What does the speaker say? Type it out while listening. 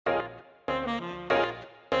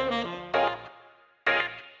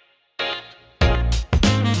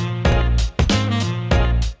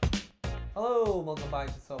welcome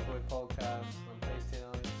back to the Software Podcast. I'm pleased to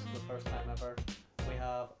announce for the first time ever we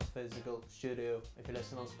have a physical studio. If you're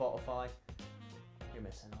listening on Spotify, you're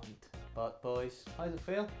missing out. But boys, how's it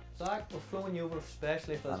feel? Zach, we're flowing you over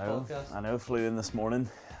especially for this podcast. I know, flew in this morning,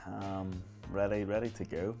 ready to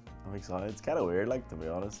go. I'm excited. It's kind of weird, like, to be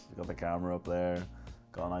honest. Got the camera up there,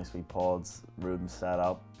 got a nice wee pods room set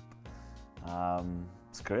up.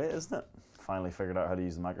 It's great, isn't it? Finally figured out how to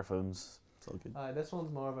use the microphones. It's all good. This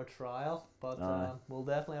one's more of a trial, but we'll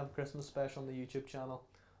definitely have a Christmas special on the YouTube channel,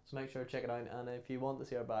 so make sure to check it out. And if you want to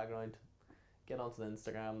see our background, get onto the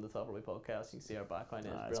Instagram, the Top Rugby Podcast. You can see our background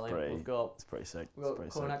is brilliant. It's pretty sick. We've got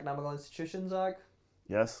Corn Academical Institution, Zach.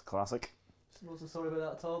 Yes, classic. So what's the story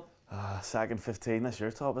about that top? Second 15, that's your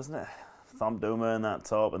top, isn't it? Thumped Doma in that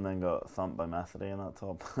top, and then got thumped by Methody in that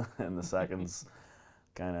top in the seconds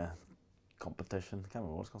kind of competition. Can't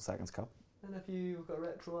remember what it's called, Seconds Cup. And if you've got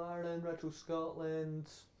Retro Ireland, Retro Scotland,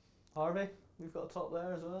 Harvey, we've got a top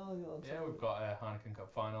there as well. We've got a Heineken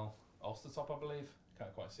Cup final, Ulster top, I believe.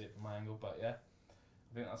 Can't quite see it from my angle, but yeah.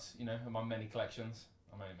 I think that's, among many collections.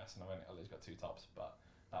 I'm only messing, I've only got two tops, but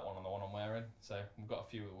that one and the one I'm wearing. So we've got a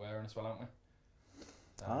few we're wearing as well, haven't we?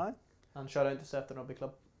 Aye. And shout out to Sefton Rugby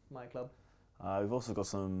Club, my club. We've also got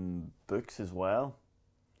some books as well.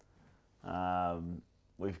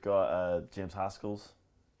 We've got James Haskell's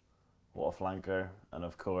What a Flanker, and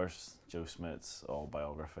of course Joe Smith's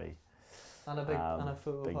autobiography. And a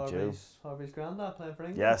photo of Harvey's granddad playing for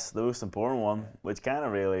England. Yes, the most important one, which kind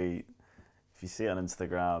of really, if you see it on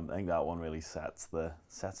Instagram, I think that one really sets the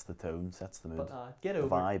tone, sets the mood. But get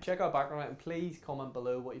over it. Check our background out, and please comment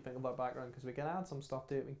below what you think of our background, because we can add some stuff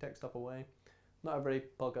to it. We can take stuff away. Not every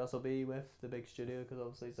podcast will be with the big studio, because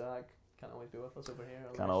obviously Zach can't always be with us over here.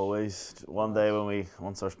 Can't always. One day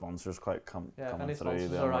once our sponsors quite come if coming any through,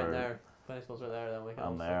 sponsors then are right there. If any sponsors are there, then we can.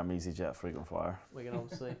 I'm there. I'm EasyJet frequent flyer. We can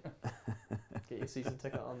obviously get you a season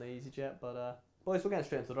ticket on the EasyJet. But boys, we're getting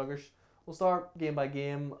straight into the ruggers. We'll start game by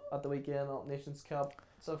game at the weekend. Alt Nations Cup.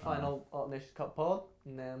 It's a final Alt Nations Cup pod,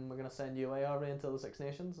 and then we're gonna send you away, Harvey, until the Six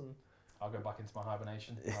Nations, and I'll go back into my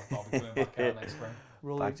hibernation. I'll be coming back out next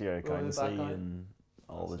spring. Back to your accountancy and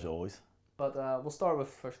all the joys. But we'll start with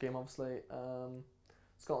the first game, obviously.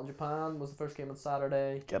 Scotland-Japan was the first game on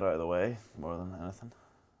Saturday. Get out of the way more than anything.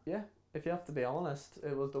 Yeah, if you have to be honest,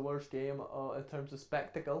 it was the worst game in terms of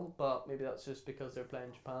spectacle, but maybe that's just because they're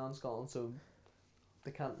playing Japan, Scotland, so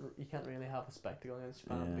you can't really have a spectacle against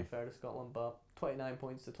Japan, to be fair to Scotland. But 29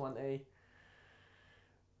 points to 20.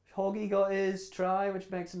 Hoggy got his try, which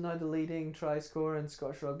makes him now the leading try scorer in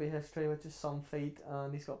Scottish rugby history, which is some feat,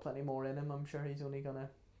 and he's got plenty more in him. I'm sure he's only going to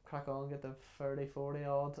crack on and get the 30-40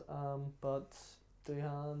 odd, but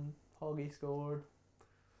Duhan, Hoggy scored.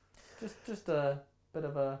 Just a bit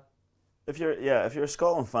of a... If you're a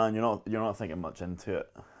Scotland fan, you're not thinking much into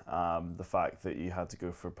it. The fact that you had to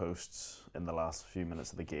go for posts in the last few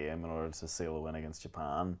minutes of the game in order to seal a win against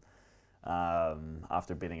Japan,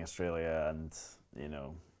 after beating Australia and,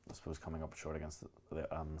 I suppose coming up short against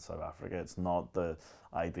South Africa. It's not the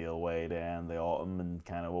ideal way to end the autumn, and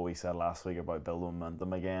kind of what we said last week about building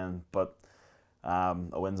momentum again. But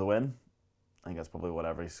a win's a win. I think that's probably what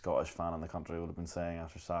every Scottish fan in the country would have been saying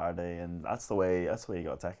after Saturday, and that's the way you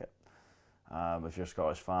got to take it. If you're a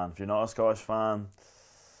Scottish fan, if you're not a Scottish fan,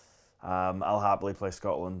 I'll happily play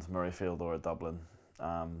Scotland, Murrayfield or Dublin.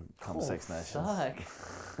 Come Six Nations.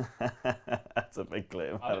 That's a big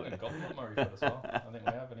claim. I think we've got them at Murrayfield as well. I think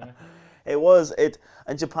we have anyway.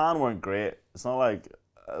 And Japan weren't great. It's not like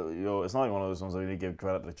it's not like one of those ones where you give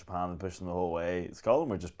credit to Japan and push them the whole way. Scotland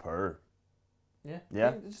were just poor. Yeah.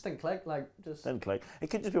 It just didn't click. Didn't click. It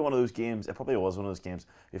could just be one of those games. It probably was one of those games.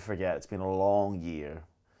 You forget it's been a long year.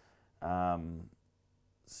 Coming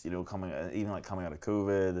out of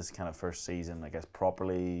COVID, this kind of first season, I guess,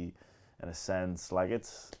 properly, in a sense,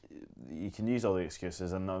 you can use all the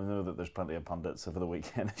excuses, and I know that there's plenty of pundits over the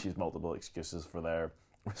weekend who use multiple excuses for their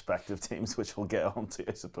respective teams, which we'll get onto,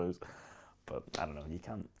 I suppose. But I don't know. You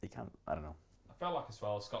can't. I don't know. I felt like as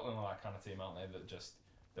well, Scotland are that kind of team, aren't they? That just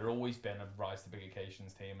they're always been a rise to big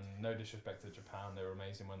occasions team, and no disrespect to Japan, they were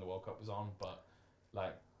amazing when the World Cup was on, but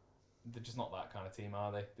they're just not that kind of team,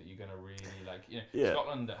 are they? That you're going to really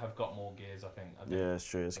Scotland have got more gears, I think. It's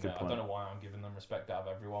true. It's a good point. I don't know why I'm giving them respect out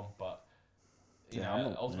of everyone, but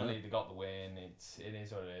ultimately they got the win. It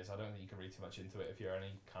is what it is. I don't think you can read too much into it if you're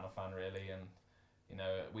any kind of fan, really. And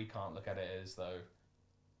we can't look at it as though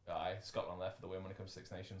Scotland left for the win when it comes to Six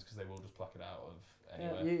Nations, because they will just pluck it out of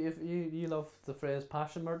anywhere. You love the phrase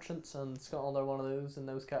passion merchants, and Scotland are one of those in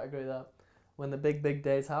those category that when the big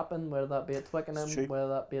days happen, whether that be at Twickenham, whether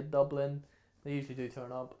that be at Dublin, they usually do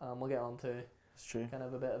turn up. We'll get on to kind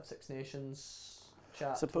of a bit of Six Nations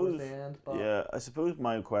chat Suppose, towards the end. But yeah, I suppose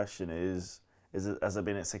my question is has it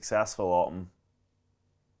been a successful autumn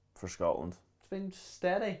for Scotland? it's been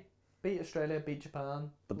steady. Beat Australia, beat Japan.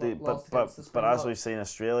 But lost against the but as Springboks. we've seen,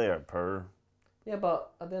 Australia are poor. Yeah,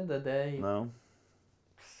 but at the end of the day, No,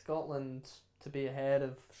 Scotland to be ahead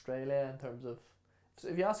of Australia in terms of. So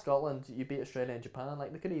if you ask Scotland, you beat Australia and Japan.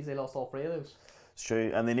 Like they could easily lost all three of those. it's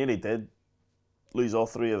true, and they nearly did lose all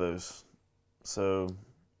three of those. So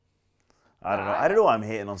I don't know. I don't know why I'm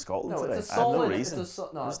hating on Scotland No, today. it's a I have no solid. reason.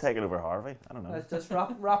 No, I'm just taking over Harvey. I don't know. let's just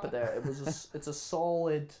wrap it there. It's a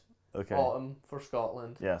solid Okay. autumn for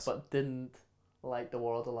Scotland. Yes. But didn't light the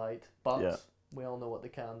world alight. But Yeah. we all know what they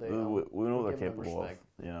can do. We know what they're give them capable of. respect.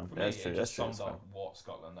 You know, For me, that's it true. just That's true. sums up what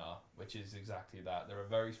Scotland are, which is exactly that. They're a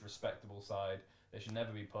very respectable side. They should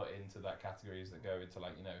never be put into that categories that go into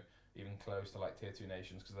like, you know, even close to like tier 2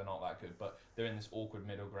 nations because they're not that good. But they're in this awkward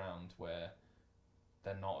middle ground where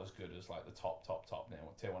they're not as good as like the top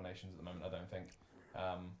tier 1 nations at the moment. I don't think.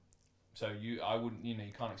 So I wouldn't, you know,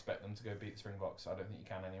 you can't expect them to go beat the Springboks. I don't think you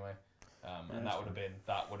can anyway. And that would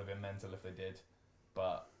have been mental if they did.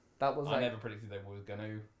 But That was I like never predicted they were going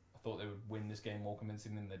to. I thought they would win this game more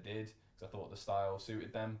convincing than they did because I thought the style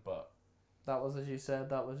suited them. But that was as you said.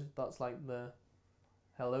 That's like the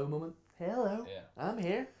hello moment. Hello, yeah, I'm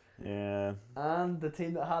here. Yeah. And the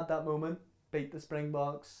team that had that moment beat the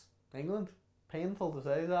Springboks, England. Painful to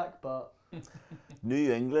say, Zach, but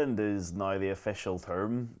New England is now the official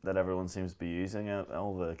term that everyone seems to be using at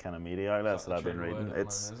all the kind of media outlets that I've been reading.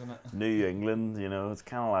 It's New England, you know. It's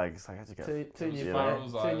kind of like how'd you get two new you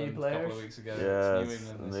players. know. Two new A couple players. of weeks ago. Yeah, It's it's New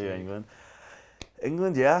England. New this week. England.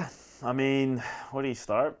 England, yeah. I mean, where do you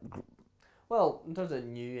start? Well, in terms of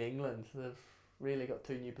New England, they've really got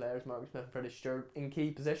two new players, Marcus Smith and Freddie Stewart, in key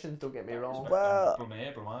positions. Don't get me wrong. Well,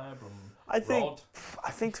 Bromé, I think Rod. I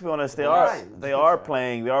think to be honest, they Right. are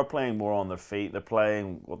playing more on their feet. They're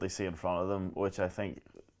playing what they see in front of them, which I think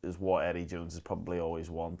is what Eddie Jones has probably always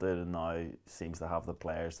wanted, and now seems to have the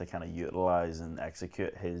players to kind of utilise and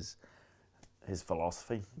execute his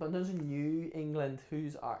philosophy. But in terms of New England,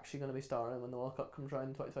 who's actually going to be starting when the World Cup comes around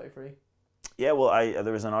in 2023? Yeah, well,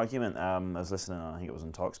 there was an argument. I was listening, I think it was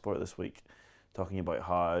in Talksport this week, talking about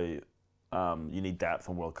how you need depth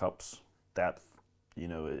in World Cups. Depth, you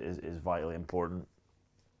know, is vitally important.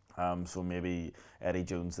 So maybe Eddie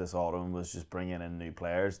Jones this autumn was just bringing in new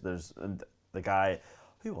players. There's the guy,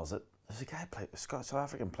 who was it? There's a guy played South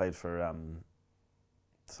African played for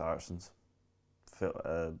Saracens.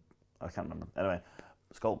 I can't remember. Anyway,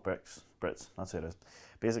 Scott Brits. That's who it is.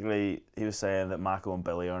 Basically, he was saying that Mako and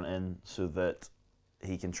Billy aren't in so that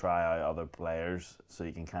he can try out other players, so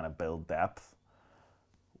he can kind of build depth.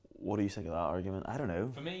 What do you think of that argument? I don't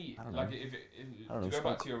know. For me, I don't like know. to go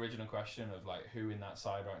back to your original question of like who in that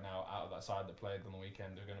side right now, out of that side that played on the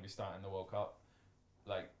weekend, are going to be starting the World Cup.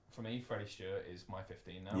 Like for me, Freddie Stewart is my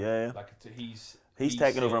 15 now. Yeah. Like he's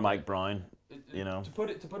taken over Mike Brown. You know. To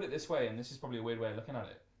put it this way, and this is probably a weird way of looking at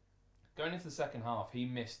it. Going into the second half, he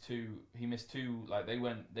missed two. Like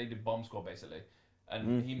they did bomb squad basically,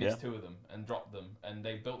 and he missed two of them and dropped them, and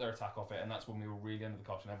they built their attack off it, and that's when we were really under the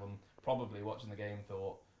cosh, and everyone probably watching the game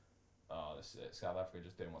thought, "Oh, this is South Africa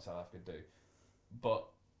just doing what South Africa do," but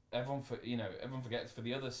everyone forgets for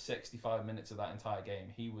the other 65 minutes of that entire game,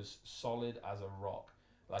 he was solid as a rock.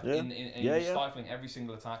 Like he was stifling every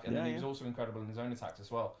single attack, and then he was also incredible in his own attacks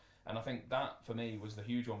as well. And I think that for me was the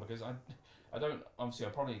huge one because I don't obviously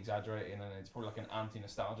I'm probably exaggerating, and it's probably like an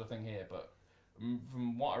anti-nostalgia thing here, but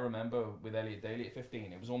from what I remember with Elliot Daly at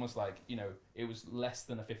 15, it was almost like, you know, it was less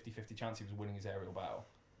than a 50-50 chance he was winning his aerial battle.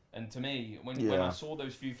 And to me, when I saw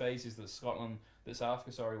those few phases that South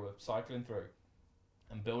Africa were cycling through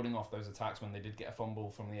and building off those attacks when they did get a fumble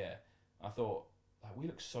from the air, I thought, like, we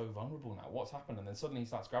look so vulnerable now. What's happened? And then suddenly he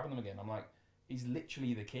starts grabbing them again. I'm like, he's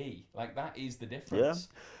literally the key. Like, that is the difference.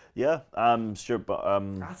 Yeah. Sure, but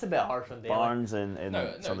That's a bit harsh on Daly. Barnes and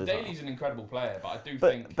No, Sunday's Daly's an incredible player, but I do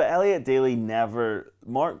but, think. But Elliot Daly never.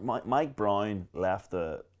 Mike Brown left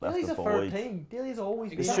the Daly's a void. 13. Daly's always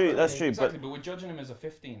been It's true. That's true. Exactly, but we're judging him as a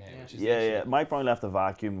 15 here, which is Yeah. Mike Brown left a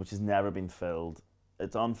vacuum which has never been filled.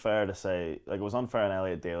 It's unfair to say, like, it was unfair on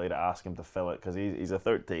Elliot Daly to ask him to fill it because he's a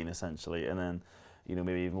 13 essentially, and then, you know,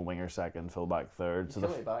 maybe even winger second, full back third.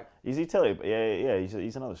 Utility back. He's utility, but yeah.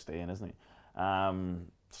 He's another stay-in, isn't he?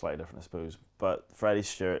 Slightly different, I suppose. But Freddie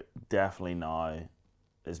Stewart definitely now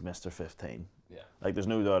is Mr. 15. Yeah. Like, there's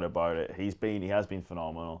no doubt about it. He has been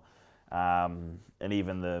phenomenal. And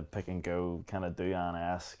even the pick and go kind of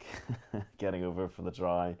Duan-esque getting over for the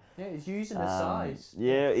try. Yeah, he's using his size.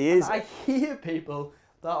 Yeah, he is. And I hear people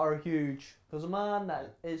that are huge because a man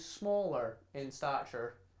that is smaller in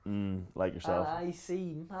stature Like yourself. And I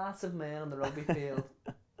see massive men on the rugby field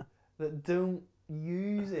that don't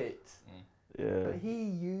use it. Yeah. But he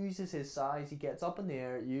uses his size. He gets up in the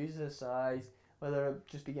air, uses his size, whether it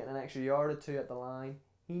just be getting an extra yard or two at the line.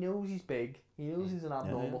 He knows he's big. He knows he's an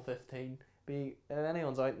abnormal 15. If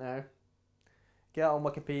anyone's out there, get on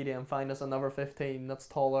Wikipedia and find us another 15 that's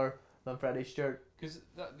taller than Freddie Stewart. Because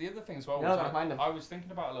the other thing as well, Yeah, which I was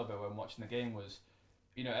thinking about a little bit when watching the game was,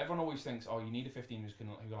 you know, everyone always thinks, oh, you need a 15 who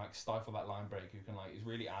can like stifle that line break, who can like is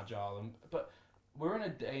really agile, but we're in a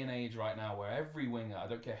day and age right now where every winger, I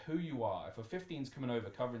don't care who you are, if a 15's coming over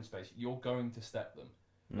covering space, you're going to step them.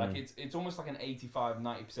 Like it's almost like an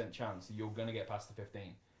 85-90% chance that you're going to get past the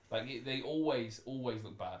 15. Like they always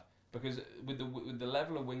look bad because with the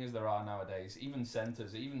level of wingers there are nowadays, even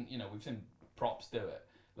centres, even we've seen props do it.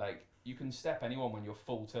 Like you can step anyone when you're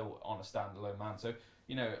full tilt on a standalone man. So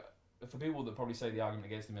for people that probably say the argument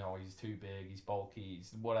against him, oh, he's too big, he's bulky,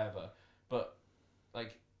 he's whatever, but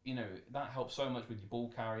like that helps so much with your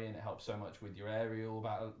ball carrying. It helps so much with your aerial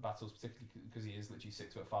battles, particularly because he is literally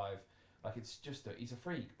 6'5". Like it's just he's a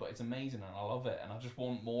freak, but it's amazing and I love it and I just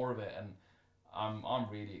want more of it and I'm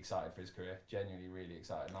really excited for his career. Genuinely, really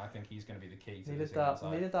excited, and I think he's going to be the key to this England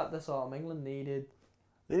side. Needed that this autumn. England needed.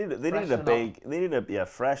 They needed a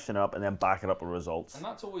freshen up and then back it up with results. And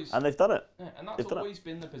that's always. And they've done it. Yeah, and that's always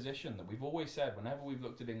been the position that we've always said whenever we've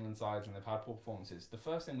looked at England sides and they've had poor performances. The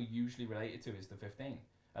first thing we usually relate it to is the 15.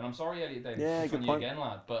 And I'm sorry, Elliot Davis, on you again,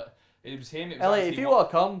 lad, but it was him. Elliot, if you want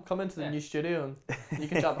to come into the new studio and you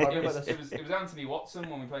can chat to Harvey about this. It was Anthony Watson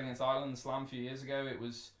when we played against Ireland, the Slam a few years ago. It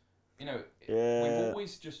was, we've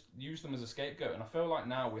always just used them as a scapegoat, and I feel like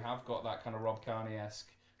now we have got that kind of Rob Kearney-esque.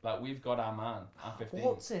 Like we've got our man at 15.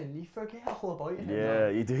 Watson, you forget all about him. Yeah,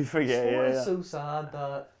 you do forget. It's so sad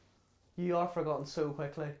that you are forgotten so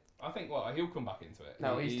quickly. I think he'll come back into it.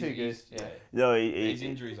 No, he's too good. Yeah. No, his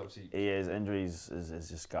injuries obviously. His injuries is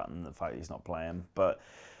just gotten the fact he's not playing. But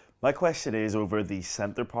my question is over the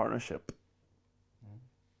centre partnership.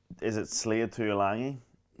 Is it Slade to Ulangi?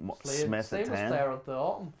 Smith at 10. Slade was player of the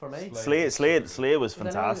autumn for me. Slade was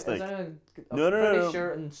fantastic. No.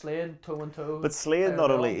 Shirt and Slade toe and toe. But Slade not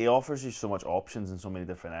only he offers you so much options in so many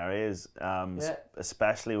different areas,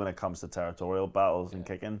 especially when it comes to territorial battles and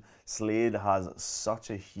kicking. Slade has such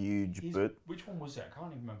a huge boot. Which one was it? I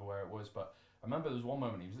can't even remember where it was, but I remember there was one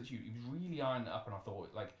moment he was really eyeing it up, and I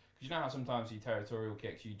thought because you know how sometimes you territorial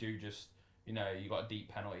kicks you do just you got a deep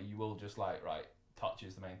penalty, you will just touch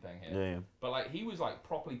is the main thing here. Yeah. But he was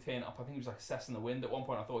properly teeing up. I think he was assessing the wind at one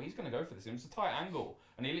point. I thought he's going to go for this. It was a tight angle,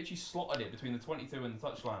 and he literally slotted it between the 22 and the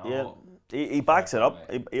touchline. Yeah, he backs it up.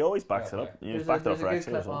 He always backs it up. There's a good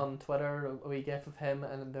clip on Twitter, a wee gif of him,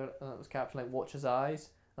 and it was captioned "Watch his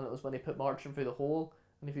eyes," and it was when he put Marchant through the hole.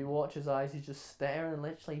 And if you watch his eyes, he's just staring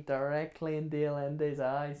literally directly in Dale Ende's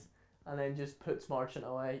eyes. And then just puts Marchant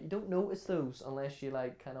away. You don't notice those unless you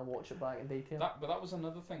kind of watch it back in detail. But that was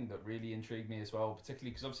another thing that really intrigued me as well, particularly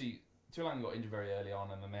because obviously Tulan got injured very early on,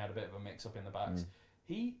 and then they had a bit of a mix up in the backs.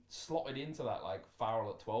 He slotted into that Farrell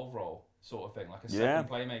at 12 role sort of thing, like a second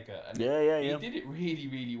playmaker, and he did it really,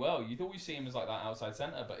 really well. You'd always see him as that outside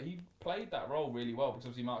centre, but he played that role really well because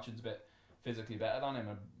obviously Marchant's a bit physically better than him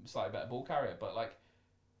and slightly better ball carrier. But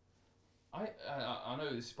I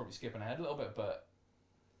know this is probably skipping ahead a little bit, but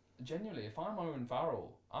genuinely, if I'm Owen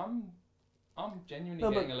Farrell, I'm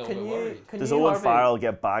genuinely getting a little bit worried. Does Owen Farrell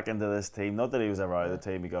get back into this team? Not that he was ever out of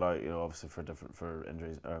the team. He got out, obviously for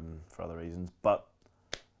injuries, for other reasons. But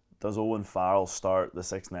does Owen Farrell start the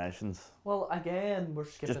Six Nations? Well, again, we're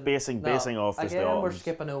skipping. Just basing off this. Again, we're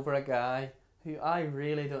skipping over a guy who I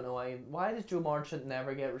really don't know why. Why does Joe Marchant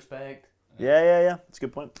never get respect? Yeah. That's a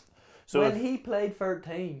good point. So when he played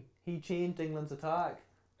 13, he changed England's attack.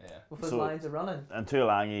 Yeah. With his lines of running. And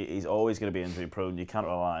Tuilangi, he's always going to be injury prone. You can't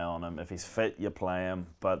rely on him. If he's fit, you play him.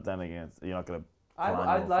 But then again, you're not going to.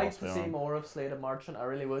 I'd like to see more of Slade and Marchant. I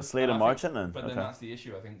really would. Slade and Marchant then. But then that's the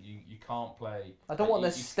issue. I think you can't play. I don't want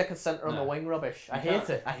this stick a centre on the wing rubbish. I hate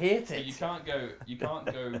it. But you can't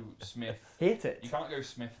go Smith. Hate it. You can't go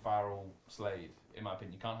Smith, Farrell, Slade. In my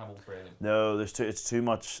opinion, you can't have all three of them. No, it's too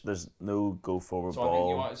much. There's no go forward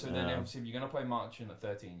ball. I think then obviously if you're going to play Marchant at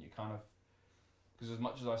 13, you kind of. Because as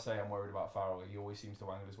much as I say I'm worried about Farrell, he always seems to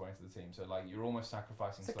wangle his way into the team. So you're almost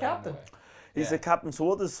sacrificing. He's a captain. He's the captain. So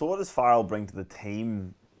what does Farrell bring to the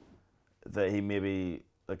team that he maybe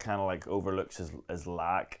kind of overlooks his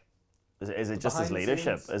lack? Is it just his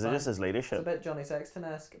leadership? Is it just his leadership? It's a bit Johnny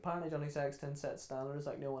Sexton-esque. Apparently Johnny Sexton sets standards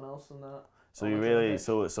like no one else in that. So you really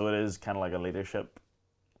so it is kind of like a leadership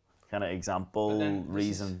kind of example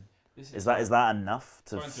reason. Is that enough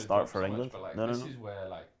to start for England? This is where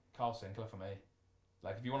Carl Sinclair for me.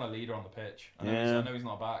 Like, if you want a leader on the pitch, I know he's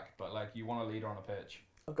not back, but like, you want a leader on the pitch.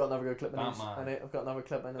 I've got another good clip. I've got another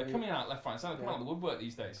clip. They're coming out left, right, and centre. Coming out of the woodwork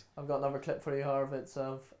these days. I've got another clip for you, Harv. It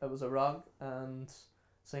was a rug, and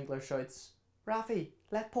Sinclair shouts, "Rafi,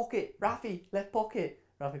 left pocket! Rafi, left pocket!"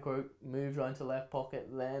 Rafi Quirk moves round to left pocket,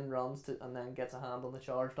 then runs to, and then gets a hand on the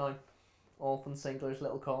charge down. All from Sinclair's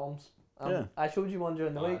little comms. I showed you one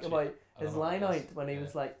during the week about his line out when he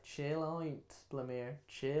was like, "Chill out, Blamir,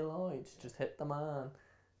 chill out, just hit the man,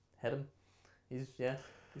 hit him."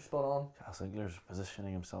 You're spot on. Sinclair's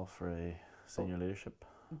positioning himself for a senior leadership.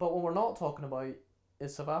 But what we're not talking about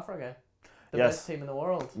is South Africa, the best team in the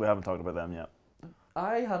world. We haven't talked about them yet.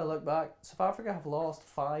 I had a look back. South Africa have lost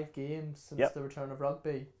 5 games since the return of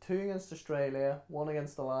rugby. 2 against Australia, 1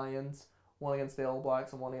 against the Lions, 1 against the All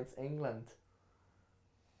Blacks, and 1 against England.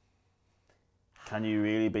 Can you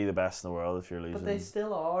really be the best in the world if you're losing? But they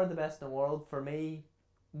still are the best in the world for me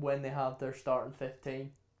when they have their starting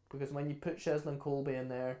 15. Because when you put Cheslin Colby in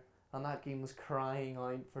there, and that game was crying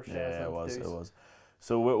out for Cheslin. Yeah, it was.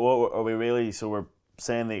 So what are we really? So we're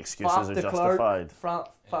saying the excuses are justified.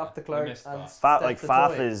 Faf de Klerk and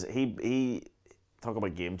Faf is he talk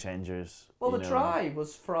about game changers. Well, the try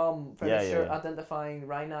was from Freddie Shirt identifying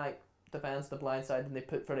Reinach defends the blind side, and they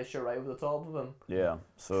put Freddie Shirt right over the top of him. Yeah,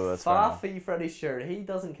 so that's Fafy Freddie Shirt. He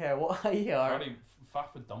doesn't care what height you are.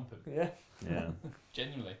 Faf would dump him. Yeah.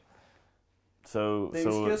 Genuinely. So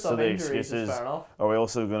the excuses is fair enough. Are we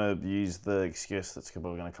also going to use the excuse that's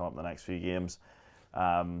probably going to come up in the next few games?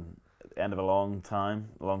 End of a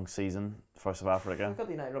long season for South Africa. We've got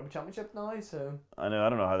the United Rugby Championship now, so I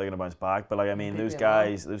don't know how they're going to bounce back, but those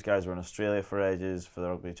guys were in Australia for ages for the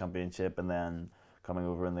Rugby Championship, and then coming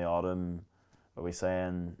over in the autumn. Are we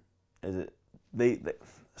saying is it they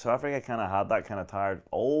South Africa kind of had that kind of tired?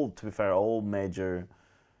 To be fair, all major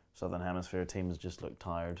Southern Hemisphere teams just look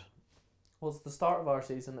tired. Well, it's the start of our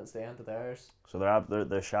season. It's the end of theirs. So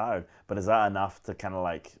they're shattered. But is that enough to kind of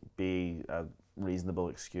like be a reasonable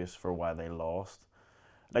excuse for why they lost?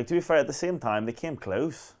 Like, to be fair, at the same time, they came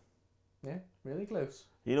close. Yeah, really close.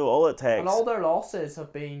 All it takes. And all their losses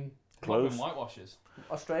have been close. Whitewashes.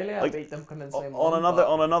 Australia beat them convincingly.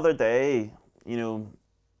 On another day,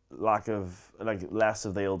 less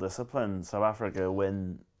of the ill discipline. South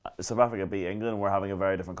Africa beat England. We're having a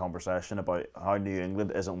very different conversation about how New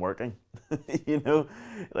England isn't working.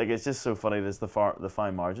 It's just so funny. There's the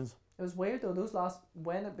fine margins. It was weird though.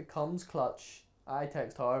 When it becomes clutch, I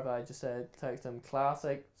text Harv. I just text him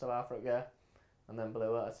classic South Africa, and then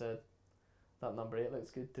below it I said that number 8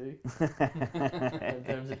 looks good too. In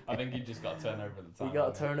terms of, I think he just got a turnover at the time. He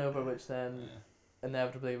got a turnover, which then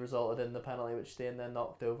inevitably resulted in the penalty, which Stain then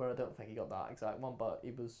knocked over. I don't think he got that exact one, but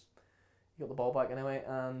he got the ball back anyway.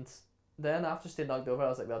 And then after Stain knocked over, I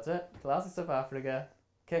was like, that's it. Classic South Africa.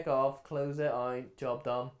 Kick off, close it out, job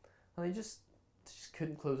done. And they just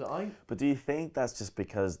couldn't close it out. But do you think that's just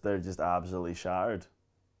because they're just absolutely shattered?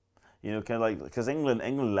 Because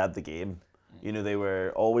England led the game. They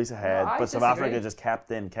were always ahead, but South Africa just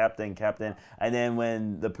kept in. And then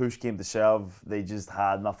when the push came to shove, they just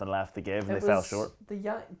had nothing left to give, and they fell short.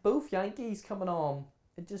 Both Yankees coming on,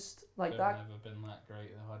 it just like that. Never been that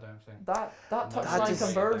great though. I don't think that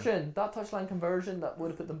touchline conversion that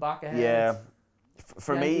would have put them back ahead. Yeah.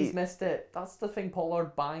 For Yankees missed it. That's the thing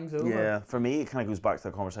Pollard bangs over. Yeah, for me it kind of goes back to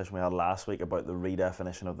the conversation we had last week about the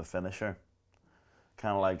redefinition of the finisher.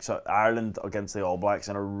 Kind of like, so Ireland against the All Blacks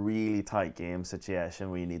in a really tight game situation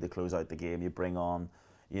where you need to close out the game. You bring on,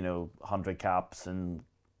 100 caps and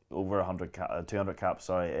over 200 caps,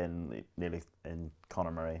 in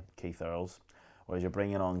Conor Murray, Keith Earls. Whereas you're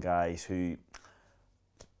bringing on guys who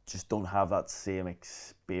just don't have that same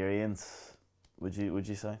experience. Would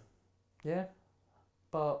you say? Yeah,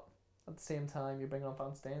 but at the same time, you're bringing on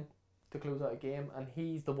Van Steen to close out a game, and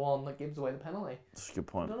he's the one that gives away the penalty. That's a good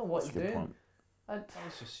point. I don't know what he's doing. Point. That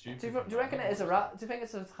was just stupid. Do you reckon it is do you think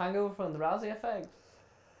it's a hangover from the Razzie effect?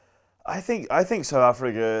 I think South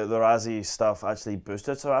Africa, the Razzie stuff actually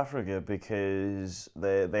boosted South Africa because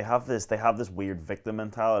they have this weird victim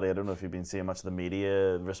mentality. I don't know if you've been seeing much of the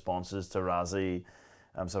media responses to Razzie,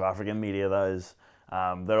 South African media that is.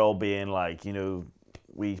 They're all being like,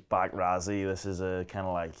 we back Razzie. This is a kind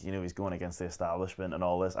of like, he's going against the establishment and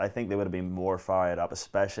all this. I think they would have been more fired up,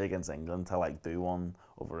 especially against England, to do one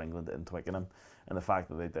over England in Twickenham. And the fact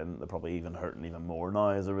that they didn't, they're probably even hurting even more now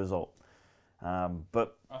as a result.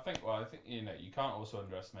 But I think you can't also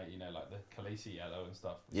underestimate like the Khaleesi yellow and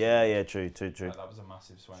stuff. Yeah, true. That was a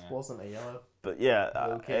massive swing. It wasn't a yellow. But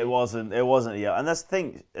yeah, it wasn't a yellow. And that's the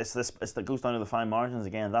thing. That goes down to the fine margins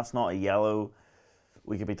again. That's not a yellow.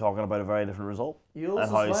 we could be talking about a very different result. Jules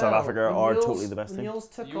And how as well. South Africa are Jules- totally the best team. Jules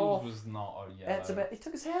took Jules off. was not a yellow. He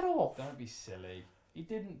took his head off. Don't be silly. He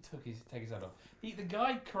didn't take his head off. The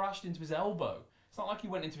guy crashed into his elbow. It's not like he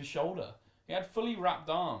went into his shoulder. He had fully wrapped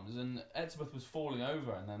arms, and Etzebeth was falling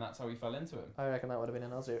over, and then that's how he fell into him. I reckon that would have been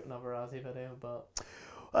another Razzie video, but...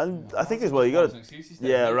 And I think as well, you got to...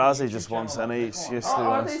 Yeah, Razzie just wants any excuse to...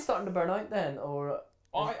 Are they starting to burn out then, or...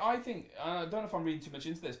 I think, I don't know if I'm reading too much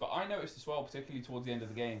into this, but I noticed as well, particularly towards the end of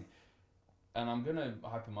the game, and I'm going to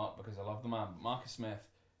hype him up because I love the man, Marcus Smith,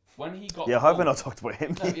 when he got... Yeah, how have we not talked about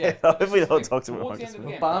him? No, yeah, How have we not talked about towards the Marcus end of the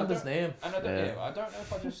Smith? game, Banned his name. And I don't know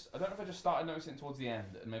if I just started noticing it towards the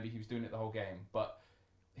end, and maybe he was doing it the whole game, but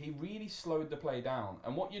he really slowed the play down.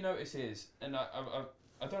 And what you notice is, and I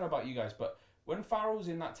don't know about you guys, but when Farrell's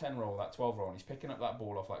in that 10 role, that 12 role, and he's picking up that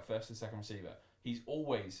ball off like first and second receiver, he's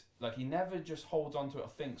always, like, he never just holds onto it or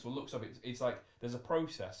thinks or looks up. It's like there's a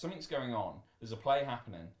process, something's going on, there's a play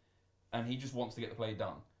happening, and he just wants to get the play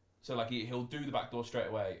done. So, like, he'll do the back door straight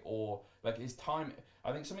away, or, like, his time...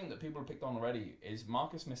 I think something that people have picked on already is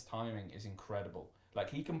Marcus Smith's timing is incredible.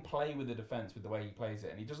 Like, he can play with the defence with the way he plays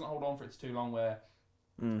it, and he doesn't hold on for it too long where,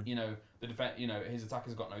 you know, his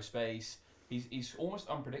attacker's got no space. He's almost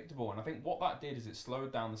unpredictable, and I think what that did is it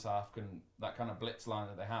slowed down the South African, that kind of blitz line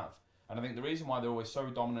that they have. And I think the reason why they're always so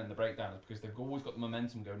dominant in the breakdown is because they've always got the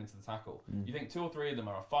momentum going into the tackle. You think 2 or 3 of them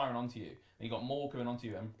are firing onto you, and you've got more coming onto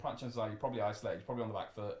you, and chances are you're probably isolated, you're probably on the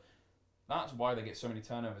back foot. That's why they get so many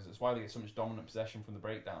turnovers. That's why they get so much dominant possession from the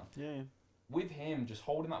breakdown. Yeah. With him just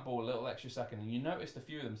holding that ball a little extra second, and you noticed a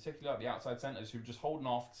few of them, particularly like the outside centres, who were just holding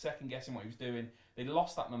off, second guessing what he was doing. They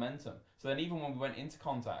lost that momentum. So then even when we went into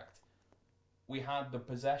contact, we had the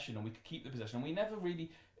possession and we could keep the possession. And we never really,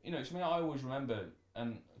 something I always remember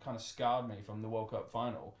and kind of scarred me from the World Cup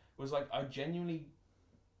final was like I genuinely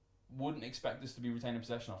wouldn't expect us to be retaining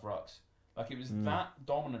possession off rucks. Like it was that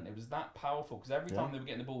dominant, it was that powerful, because every time they were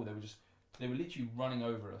getting the ball, they were literally running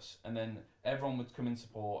over us, and then everyone would come in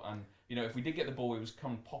support, and if we did get the ball, it was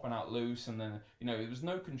popping out loose, and then it was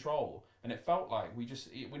no control, and it felt like we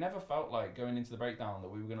never felt like going into the breakdown that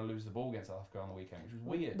we were going to lose the ball against South Africa on the weekend, which was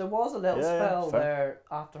weird. There was a little spell there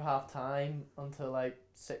after half time until like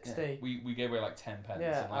 60. Yeah. We gave away like 10 pens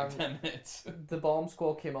in like 10 minutes. The bomb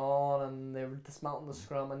squad came on and they were dismantling the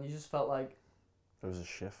scrum, and you just felt like there was a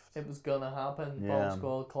shift. It was gonna happen. Yeah. Bomb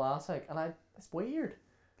squad classic, and it's weird.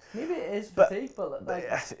 Maybe it is fatigue, but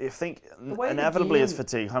like, I think inevitably it's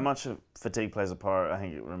fatigue. How much of fatigue plays a part, I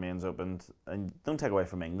think it remains open. And don't take away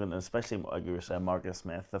from England, and especially like you were saying, Marcus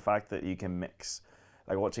Smith. The fact that you can mix,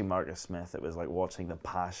 like watching Marcus Smith, it was like watching the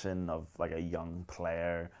passion of like a young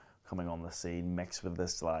player coming on the scene, mixed with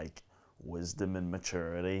this like wisdom and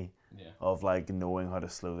maturity of like knowing how to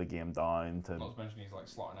slow the game down. Not to mention he's like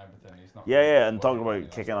slotting everything. He's not. And talking about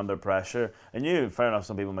kicking under pressure. And fair enough,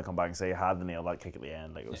 some people may come back and say he had to nail that kick at the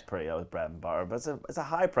end, like it was pretty, it was bread and butter. But it's a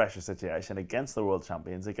high pressure situation against the world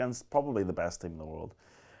champions, against probably the best team in the world,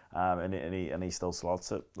 and he still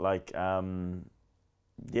slots it. Like I don't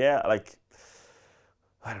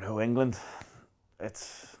know, England.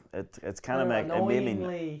 It's kind of it made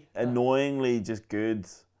me annoyingly just good.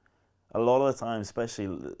 A lot of the time, especially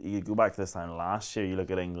you go back to this time last year, you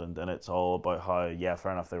look at England and it's all about how,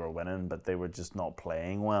 fair enough, they were winning, but they were just not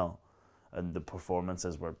playing well. And the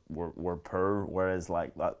performances were poor, whereas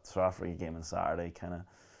like that South Africa game on Saturday kind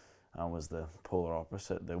of was the polar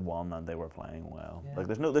opposite. They won and they were playing well. Yeah. Like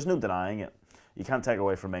there's no denying it. You can't take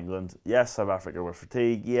away from England. Yes, South Africa were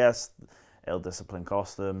fatigued. Yes, ill discipline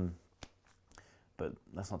cost them. But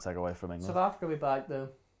let's not take away from England. South Africa will be back though.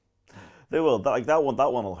 They will. That one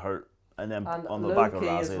will hurt. And then on the back of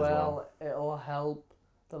Razzie as well. It'll help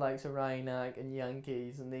the likes of Reinach and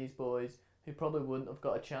Yankees and these boys who probably wouldn't have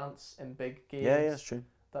got a chance in big games. Yeah, it's true.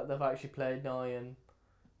 That they've actually played now in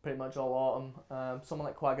pretty much all autumn. Someone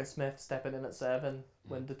like Quagga Smith stepping in at 7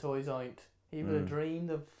 when the toy's out. He would have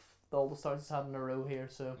dreamed of all the starts he's had in a row here.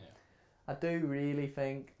 So I do really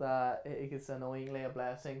think that it's annoyingly a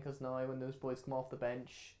blessing, because now when those boys come off the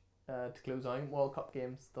bench to close out World Cup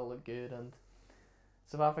games, they'll look good, and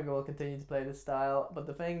South Africa will continue to play this style. But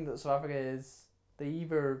the thing that South Africa is, they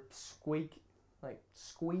either squeeze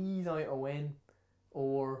out a win,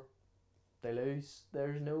 or they lose.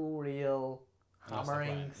 There's no real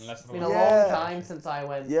hammering. It's been a long time since I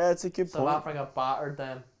went. Yeah, it's a good South point. Africa battered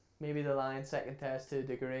them. Maybe the Lions second test to a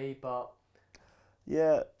degree, but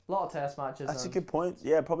a lot of test matches. That's a good point.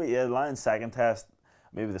 Yeah, probably Lions second test.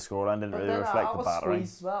 Maybe the scoreline didn't really reflect the battering.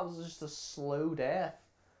 That was just a slow death.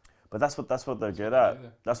 But that's what they're good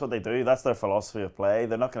at. That's what they do. That's their philosophy of play.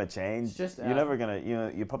 They're not going to change. You're never going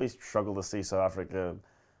to. You probably struggle to see South Africa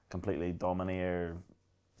completely domineer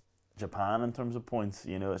Japan in terms of points.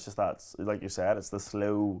 You know, it's just that, like you said, it's the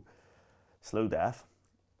slow death.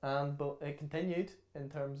 But it continued in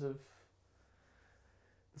terms of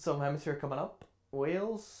the Southern Hemisphere coming up.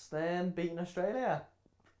 Wales then beating Australia.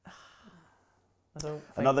 I don't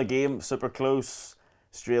think... Another game, super close.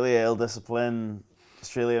 Australia ill discipline,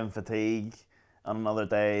 Australian fatigue. On another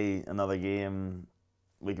day, another game,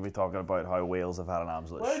 we could be talking about how Wales have had an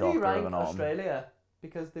absolute shocker. Where do you rank of an autumn. Australia?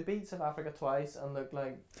 Because they beat South Africa twice and look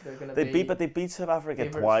like they're going to They beat South Africa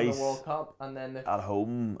favourites twice for the World Cup, and then at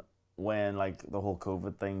home when like the whole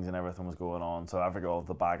COVID things and everything was going on. South Africa off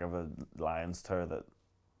the back of a Lions tour that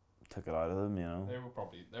took it out of them. You know. They were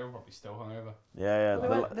probably still hungover. Yeah.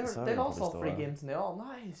 Well, they lost all 3 games in the autumn.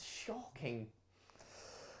 That is shocking.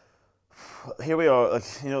 Here we are, like,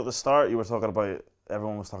 you know, at the start you were talking about,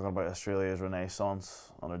 everyone was talking about Australia's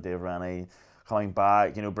renaissance under Dave Rennie, coming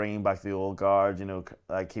back, you know, bringing back the old guard, you know,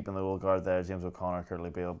 keeping the old guard there, James O'Connor,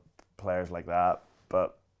 Curtly Bale, players like that.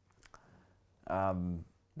 But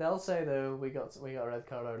they'll say though we got a red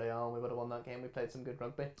card early on, we would have won that game. We played some good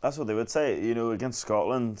rugby. That's what they would say, you know, against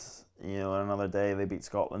Scotland. You know, on another day they beat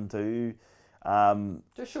Scotland too.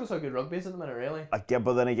 Just shows how good rugby is at the minute, really.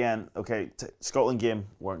 But then again, okay, Scotland game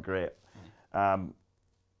weren't great.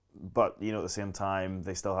 But you know, at the same time,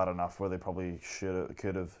 they still had enough where they probably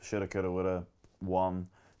could have, would have won.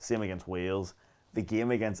 Same against Wales. The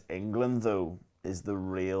game against England, though, is the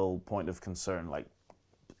real point of concern. Like,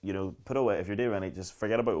 you know, put away, if you're doing it, just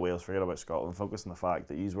forget about Wales, forget about Scotland. Focus on the fact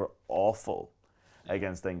that yous were awful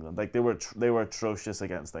against England. Like, they were atrocious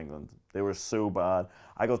against England. They were so bad.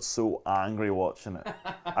 I got so angry watching it.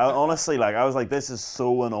 I honestly, like, I was like, this is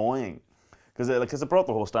so annoying. Because it brought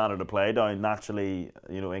the whole standard of play down. Naturally,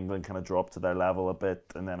 you know, England kind of dropped to their level a bit,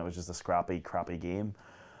 and then it was just a scrappy, crappy game.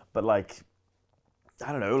 But, like,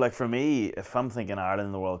 I don't know, like, for me, if I'm thinking Ireland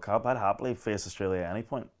in the World Cup, I'd happily face Australia at any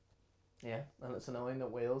point. Yeah, and it's annoying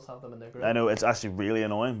that Wales have them in their group. I know, it's actually really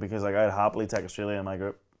annoying, because, like, I'd happily take Australia in my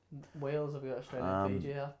group. Wales have got Australia and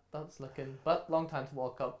Fiji, that's looking... But long time to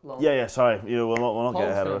World Cup. Yeah, sorry, you know, we'll not get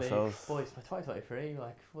ahead of ourselves. Boys, by 2023,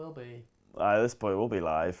 like, we'll be... This point will be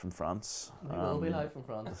live from France. We will be live from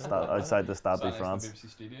France. Outside the Stade de France. BBC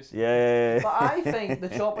Studios. Yeah. But I think the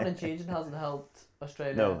chopping and changing hasn't helped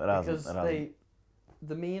Australia. No, it hasn't. Because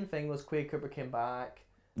the main thing was Quade Cooper came back.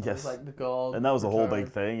 It Yes. was like the goal. And that was the whole big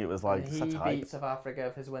thing. It was like such hype. He beat South Africa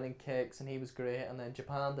with his winning kicks, and he was great. And then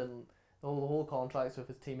Japan didn't. The whole contracts with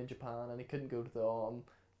his team in Japan, and he couldn't go to the autumn.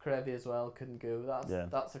 Krevy as well couldn't go.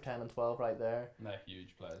 That's their 10 and 12 right there. And they're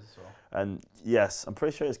huge players as well. And yes, I'm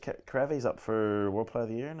pretty sure Krevy's up for World Player of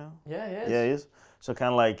the Year now. Yeah, he is. Yeah, he is. So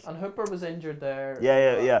kind of like... And Hooper was injured there.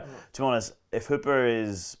 Yeah. To be honest, if Hooper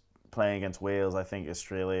is playing against Wales, I think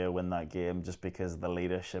Australia win that game just because of the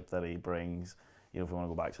leadership that he brings. You know, if we want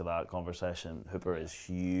to go back to that conversation, Hooper is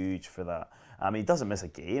huge for that. He doesn't miss a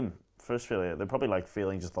game for Australia. They're probably like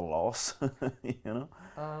feeling just a loss, you know.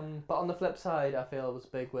 But on the flip side, I feel it was a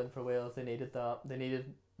big win for Wales. They needed that. They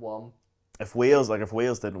needed one. If Wales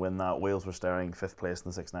didn't win that, Wales were staring 5th place in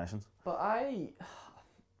the Six Nations. But I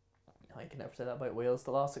can never say that about Wales.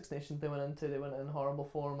 The last Six Nations they went in horrible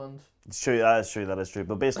form, and it's true. That is true.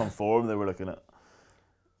 But based on form, they were looking at.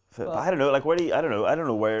 But I don't know. Like, where do you? I don't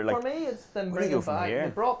know where. Like, for me, it's them where do you go bringing from back. here?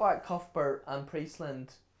 They brought back Cuthbert and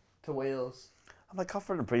Priestland to Wales. I'm like,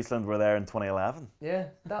 Cuthbert and Priestland were there in 2011. Yeah,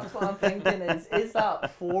 that's what I'm thinking. Is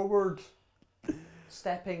that forward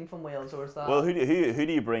stepping from Wales, or is that? Well, who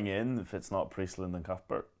do you bring in if it's not Priestland and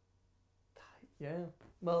Cuthbert? Yeah.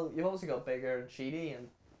 Well, you've obviously got Bigger and Sheedy, and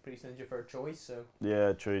Priestland's your first choice. So.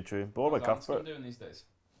 Yeah, true. But what about Cuthbert? doing these days?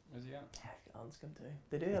 Is he out? Yeah, Anscombe too.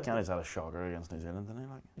 They do. He kind of had a shocker against New Zealand, didn't he?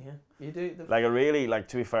 Like. Yeah, you do. Like,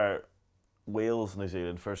 to be fair, Wales, New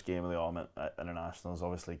Zealand, first game of the autumn at internationals,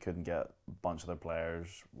 obviously couldn't get a bunch of their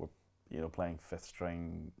players. Were, you know, playing 5th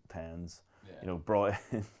string 10s. Yeah. You know, brought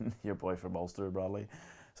in your boy from Ulster, Bradley.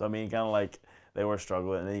 So I mean, kind of like they were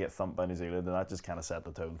struggling, and then you get thumped by New Zealand, and that just kind of set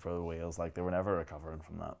the tone for the Wales. Like, they were never recovering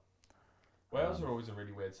from that. Wales are always a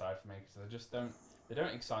really weird side for me because they just don't. They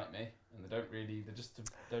don't excite me, and they don't really. They're just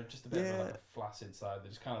a bit of like a flaccid side. They're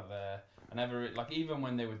just kind of there. I never like, even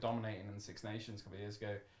when they were dominating in the Six Nations a couple of years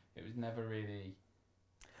ago, it was never really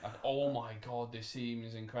like, oh my god, this team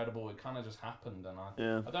is incredible. It kind of just happened, and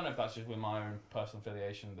I don't know if that's just with my own personal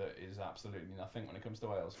affiliation that is absolutely nothing when it comes to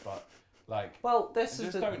Wales, but like, well, this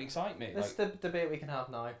is just don't excite me. This is the debate we can have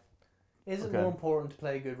now. Is it more important to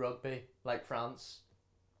play good rugby like France,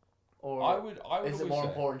 or I would is it more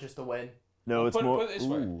important just to win? No, it's more.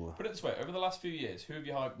 Put it this way. Over the last few years, who have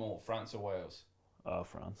you hyped more, France or Wales?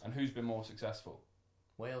 France. And who's been more successful?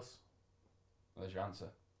 Wales. Well, there's your answer.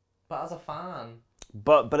 But as a fan.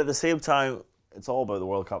 But at the same time, it's all about the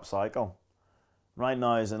World Cup cycle. Right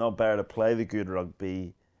now, is it not better to play the good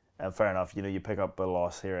rugby? And fair enough, you pick up a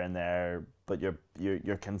loss here and there, but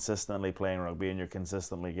you're consistently playing rugby and you're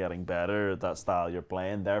consistently getting better at that style you're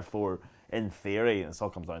playing. Therefore, in theory, it all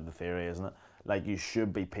comes down to theory, isn't it? Like, you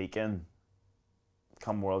should be peaking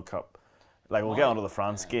come World Cup. Like, we'll get onto the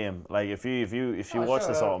France game. Like, if you watch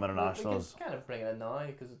this autumn internationals, we can kind of bring it in now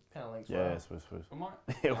because it kind of links yeah, well. I suppose.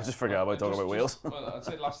 We'll just forget about talking about Wales. Well, I'd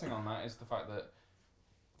say the last thing on that is the fact that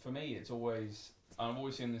for me, it's always, and I've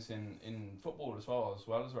always seen this in football as well as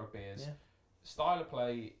rugby, is style of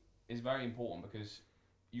play is very important, because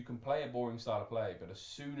you can play a boring style of play, but as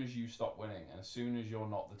soon as you stop winning and as soon as you're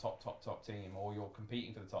not the top team or you're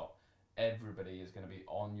competing for the top, everybody is going to be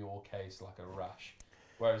on your case like a rash.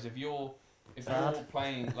 Whereas if you're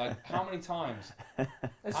playing, like, how many times?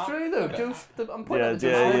 It's true though. I'm pointing at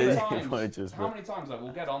how many times? Like,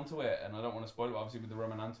 we'll get onto it, and I don't want to spoil it. Obviously, with the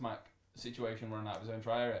Roman Antomac situation running out of his own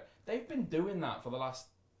try area, they've been doing that forever.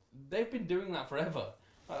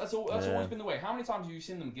 That's always been the way. How many times have you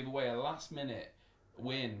seen them give away a last minute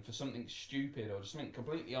win for something stupid or just something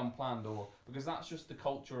completely unplanned, or because that's just the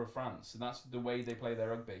culture of France and that's the way they play their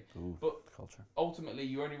rugby. But culture. Ultimately,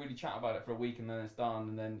 you only really chat about it for a week and then it's done,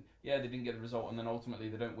 and then they didn't get the result, and then ultimately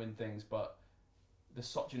they don't win things, but there's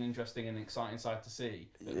such an interesting and exciting side to see.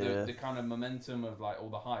 The kind of momentum of, like, all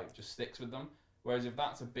the hype just sticks with them. Whereas if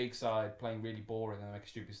that's a big side playing really boring and they make a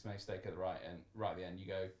stupid mistake at the right at the end, you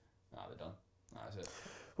go, they're done. That's it.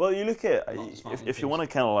 Well, you look at if you want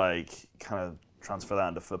to kind of transfer that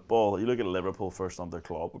into football, you look at Liverpool first on their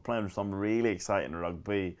club. We're playing some really exciting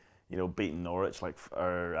rugby. Beating Norwich Norwich.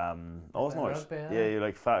 Rugby, you're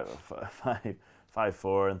like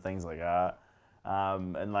 5-4 and things like that.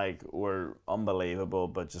 And like, we're unbelievable,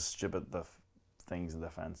 but just stupid things in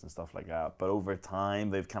defence and stuff like that. But over time,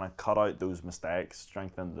 they've kind of cut out those mistakes,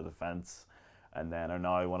 strengthened the defence, and then are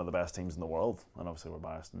now one of the best teams in the world. And obviously, we're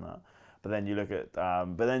biased in that. But then you look at,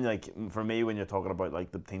 like, for me, when you're talking about,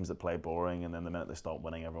 like, the teams that play boring and then the minute they stop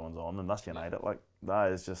winning, everyone's on, and that's United. Like,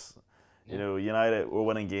 that is just, United, we're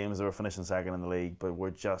winning games, we're finishing second in the league, but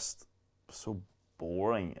we're just so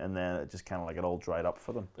boring, and then it just kind of, like, it all dried up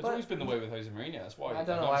for them. It's always been the way with Jose Mourinho. That's why. I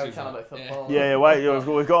don't know why we're talking about football.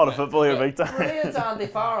 We've got on a football here big time. Brilliant, Andy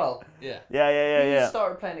Farrell. Yeah. He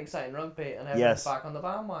started playing exciting rugby, and everyone's back on the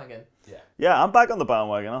bandwagon. Yeah, I'm back on the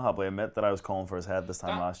bandwagon. I'll happily admit that I was calling for his head this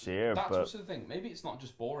time last year. That's also the thing. Maybe it's not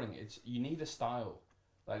just boring. It's, you need a style.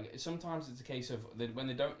 Like, sometimes it's a case of when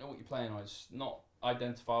they don't know what you're playing, or it's not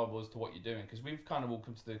identifiable as to what you're doing. Because we've kind of all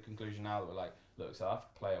come to the conclusion now that we're like, look, so I have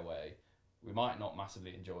to play away. We might not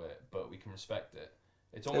massively enjoy it, but we can respect it.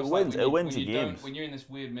 It's almost when you're in this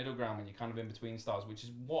weird middle ground, when you're kind of in between styles, which is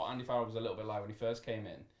what Andy Farrell was a little bit like when he first came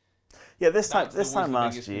in. Yeah, this time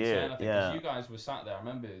last year, because you guys were sat there. I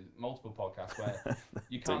remember multiple podcasts where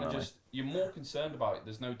you kind of you're more concerned about it.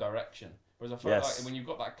 There's no direction. Whereas I feel like when you've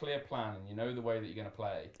got that clear plan and you know the way that you're going to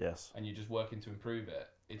play, and you're just working to improve it,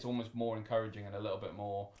 it's almost more encouraging and a little bit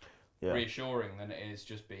more reassuring than it is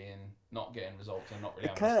just not getting results and not really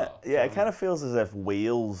having a start. Yeah, it kind of feels as if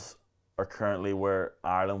Wales are currently where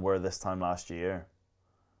Ireland were this time last year.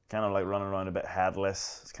 Kind of like running around a bit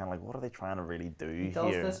headless. It's kind of like, what are they trying to really do here? He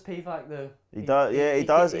does this PVAC though. He does.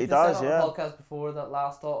 He does. On a podcast before that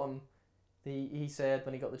last autumn, he said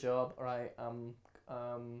when he got the job, right, I'm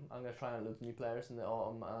gonna try and lose new players in the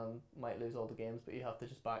autumn and might lose all the games, but you have to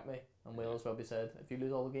just back me. And Wales Rugby said, if you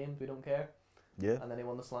lose all the games, we don't care. Yeah. And then he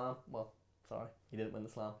won the Slam. Well, sorry, he didn't win the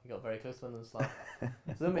Slam. He got very close to winning the Slam.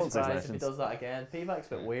 So don't be surprised if he does that again. PVAC's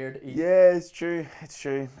a bit weird. It's true.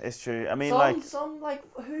 I mean, some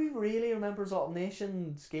who really remembers Autumn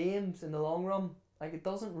Nations games in the long run? Like, it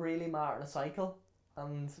doesn't really matter in a cycle.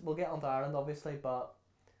 And we'll get onto Ireland, obviously, but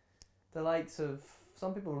the likes of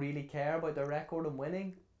some people really care about their record and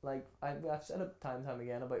winning. Like, I've said it time and time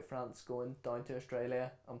again about France going down to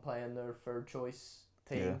Australia and playing their third choice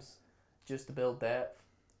teams just to build depth.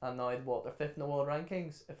 And now, they're fifth in the world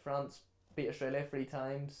rankings. If France beat Australia 3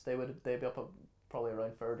 times, they'd be up at probably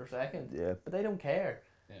around third or second. Yeah. But they don't care.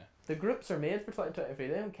 Yeah. The groups are made for 2023.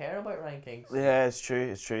 They don't care about rankings. Yeah, it's true.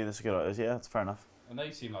 That's a good. Yeah, it's fair enough. And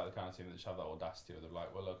they seem like the kind of team that just have that audacity where they're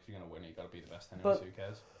like, well, look, if you're going to win, you've got to be the best anyway, so who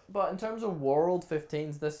cares? But in terms of World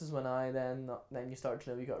 15s, this is when then you start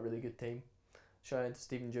to know you got a really good team. Shout out to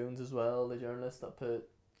Stephen Jones as well, the journalist that put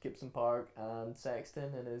Gibson Park and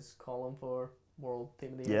Sexton in his column for World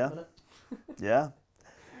Team of the Year. Yeah.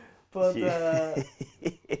 But Is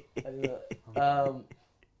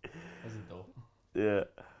it dull? Yeah.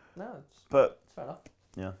 No, it's fair enough.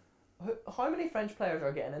 Yeah. How many French players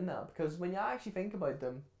are getting in that? Because when you actually think about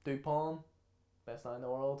them, Dupont, best nine in the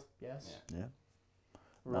world, yes. Yeah.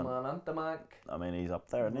 Roman Antamak. I mean, he's up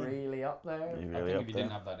there, isn't he? Really up there. He's I really think up if he there.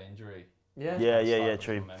 didn't have that injury. Yeah. Yeah,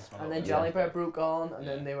 true. And then Jalibert broke on, and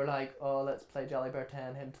then they were like, "Oh, let's play Jalibert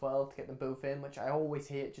 10, him 12 to get them both in," which I always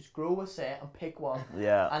hate. Just grow a set and pick one.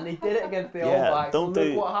 Yeah. And they did it against the Yeah, All Blacks. don't So do-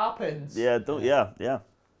 look what happens. Yeah, yeah.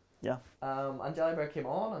 And Jalibert came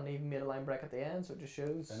on and even made a line break at the end, so it just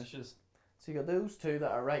shows. Finishes. So you got those two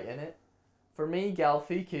that are right in it. For me,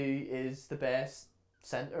 Galfiku is the best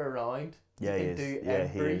centre around. Yeah, he he can is. do Yeah,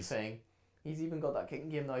 he is. everything. He's even got that kicking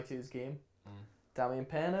game now to his game. Mm. Damien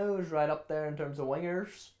Peno is right up there in terms of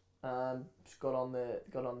wingers, and just got on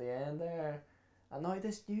the end there. And now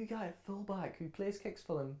this new guy at fullback who plays kicks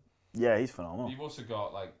for him. Yeah, he's phenomenal. You've also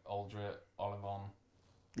got like Aldrit, Olivon.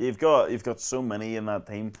 You've got so many in that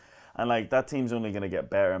team, and like that team's only going to get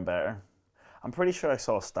better and better. I'm pretty sure I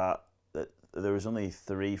saw a stat that there was only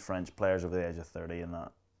 3 French players over the age of 30 in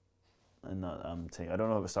that team. I don't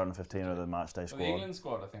know if it was starting 15 or the match day Well, squad. the England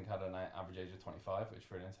squad, I think, had an average age of 25, which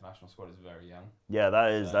for an international squad is very young. Yeah,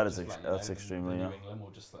 that's Just letting you know, extremely the young. New England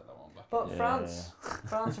will just let that one back. But Yeah,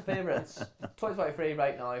 France are favourites. 2023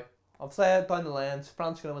 right now. I'll say it down the lens.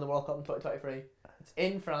 France are going to win the World Cup in 2023. It's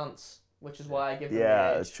in France, which is why I give them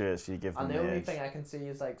Yeah, the edge. it's true. You give them And the the only edge. thing I can see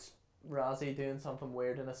is like Razzie doing something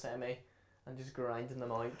weird in a semi and just grinding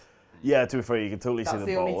them out. Yeah, to be fair, you can totally That's see the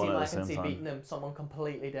the only ball team in I at the can same see beating time. them. Someone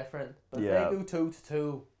completely different. But Yeah. if they go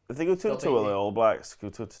 2-2, If they go 2-2 They'll with beat the you. All Blacks, go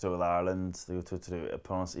 2-2 with Ireland, they go 2-2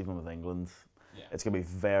 opponents, even with England, Yeah. it's going to be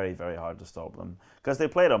very, very hard to stop them. Because they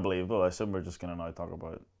played unbelievable. I assume we're just going to now talk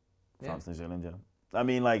about France, New Zealand, yeah. I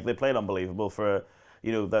mean, like, they played unbelievable for,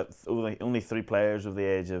 that only 3 players of the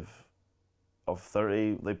age of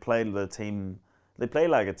 30. They played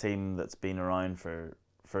like a team that's been around for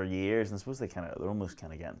years, and I suppose they're almost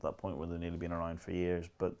kind of getting to that point where they've nearly been around for years.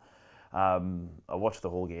 But I watched the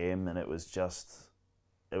whole game, and it was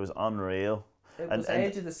unreal. it And- was and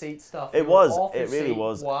edge of the seat stuff. it You were was, off your it really seat.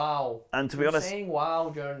 was. Wow. And to You be were honest, saying wow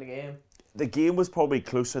during the game. the game was probably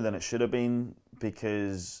closer than it should have been,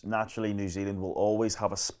 because naturally New Zealand will always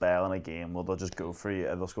have a spell in a game where they'll just go for you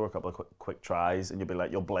and they'll score a couple of quick tries, and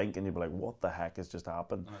you'll blink and you'll be like, what the heck has just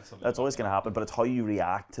happened? That's always going to happen, but it's how you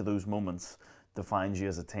react to those moments defines you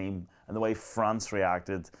as a team. And the way France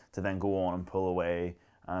reacted to then go on and pull away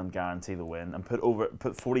and guarantee the win and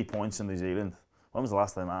put 40 points in New Zealand. When was the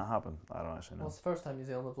last time that happened? I don't actually know. Well, it's the first time New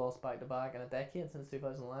Zealand have lost back-to-back in a decade since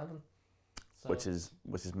 2011. So, Which is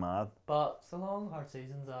mad. But it's a long, hard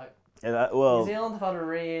season, Zach. Yeah, New Zealand have had a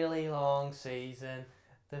really long season.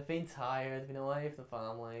 They've been tired. They've been away from the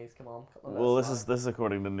families. Come on. this is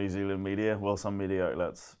according to New Zealand media. Well, some media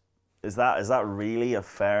outlets. Is that really a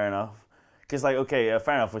fair enough? Because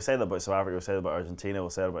fair enough. We say that about South Africa. We say that about Argentina. We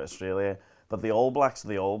say that about Australia. But the All Blacks are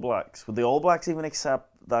the All Blacks. Would the All Blacks even accept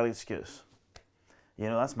that excuse?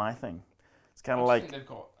 That's my thing. It's kind of like. They've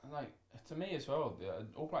got to me as well. The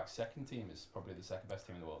All Blacks second team is probably the second best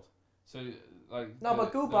team in the world. So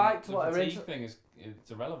but go back to what I fatigue originally thing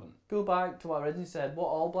it's irrelevant. Go back to what I originally said. What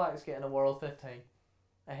All Blacks get in a World 15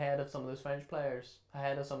 ahead of some of those French players,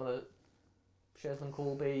 ahead of some of the Cheslin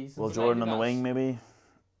Colbys. Well, So Jordan maybe on the that's- wing maybe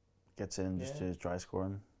gets in just Yeah. to try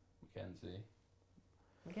scoring. Mackenzie.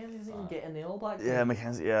 Mackenzie's even getting the All Blacks. Yeah,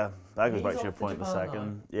 Mackenzie. Yeah, that goes He's back to off your to point. The Japan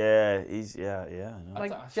second. Yeah, he's yeah. I know.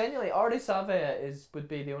 Like genuinely, Artie Savea would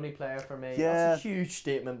be the only player for me. Yeah. That's a huge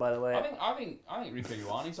statement, by the way. I think Rico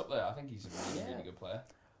Ioane's up there. I think he's a really good player.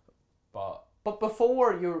 But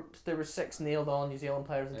before there were 6 nailed on New Zealand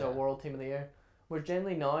players into a Yeah. World Team of the Year. Where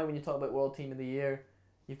generally now, when you talk about World Team of the Year,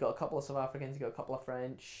 you've got a couple of South Africans, you've got a couple of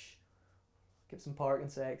French, Gibson Park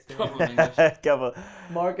and Sexton, couple of English.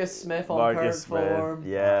 Marcus Smith on Marcus current form.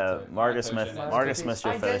 Smith. Yeah, Marcus Marcus Smith. Smith. Marcus Marcus Smith. Smith's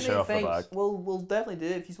your I finisher genuinely off the think back. we'll definitely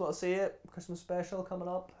do it if you want to see it. Christmas special coming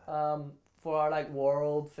up. For our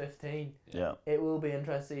World 15, Yeah. it will be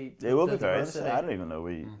interesting. It will the be very diversity. interesting. I don't even know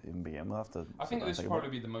we even begin. We'll have to. I think this think would about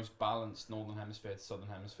probably be the most balanced Northern Hemisphere to Southern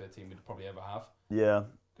Hemisphere team we'd probably ever have. it. Yeah.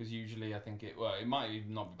 Because usually I think it might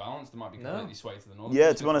even not be balanced. It might be No. completely swayed to the North.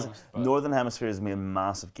 Yeah, to be honest, but Northern Hemisphere has made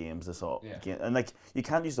massive games this all. Yeah. And you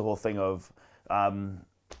can't use the whole thing of I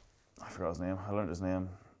forgot his name. I learned his name.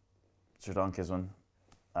 Jordan Kiswan.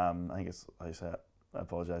 I think it's how you say it. I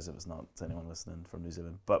apologise if it's not to anyone listening from New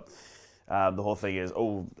Zealand. But the whole thing is,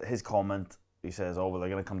 his comment, he says, well, they're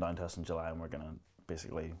going to come down to us in July and we're going to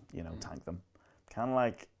basically, tank them. Kind of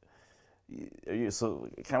like,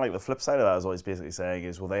 the flip side of that is always basically saying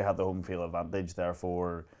is, well, they had the home field advantage,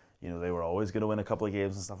 therefore, they were always going to win a couple of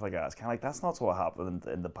games and stuff like that. It's kind of like, that's not what happened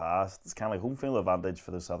in the past. It's kind of like home field advantage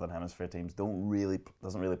for the Southern Hemisphere teams doesn't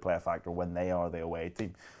really play a factor when they are the away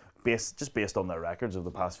team, based on their records of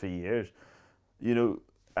the past few years.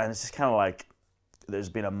 And it's just kind of like, there's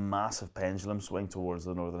been a massive pendulum swing towards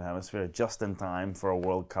the Northern Hemisphere just in time for a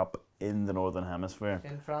World Cup in the Northern Hemisphere.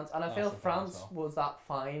 In France. And I That's feel the thing France as was that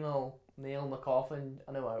final nail in the coffin.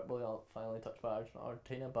 I know we got finally touched by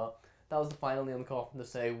Argentina, but that was the final nail in the coffin to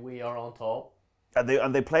say we are on top.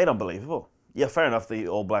 And they played unbelievable. Yeah, fair enough. The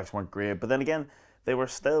All Blacks weren't great, but then again, they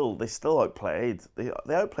still outplayed. They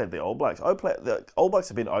outplayed the All Blacks. The All Blacks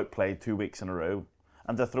have been outplayed 2 weeks in a row,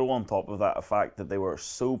 and to throw on top of that a fact that they were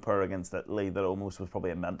so poor against Italy that it almost was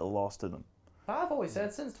probably a mental loss to them. But I've always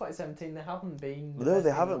said since 2017 they haven't been the No, best they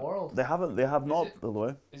team haven't. in the world. They have not. By the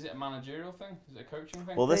way. Is it a managerial thing? Is it a coaching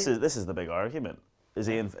thing? Well, this is the big argument. Is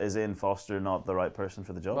Ian Foster not the right person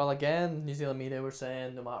for the job? Well, again, New Zealand media were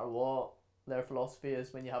saying no matter what, their philosophy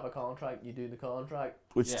is when you have a contract, you do the contract.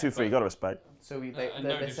 Which is Yeah, too fair. You got to respect. So they no said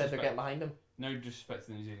they're disrespect. getting behind him. No disrespect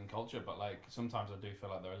to the New Zealand culture, but like sometimes I do feel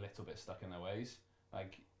like they're a little bit stuck in their ways.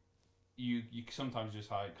 Like you sometimes just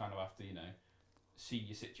kind of have to see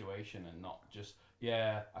your situation and not just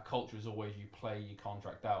a culture is always you play your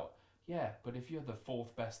contract out. Yeah, but if you're the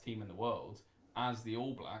fourth best team in the world as the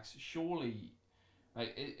All Blacks, surely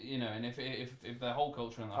and if their whole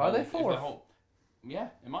culture and Are they fourth? Yeah,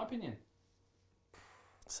 in my opinion.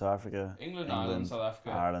 South Africa, England, Ireland, South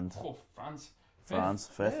Africa, Ireland, France,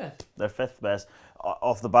 fifth. Yeah. They're fifth best.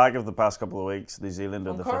 Off the back of the past couple of weeks, New Zealand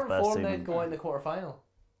are On the fifth current best form, team. they'd go out in the quarter final.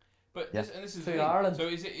 But Yeah. this is To the thing. Ireland. So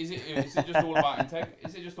is it just all about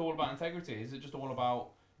Is it just all about integrity? Is it just all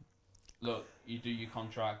about look? You do your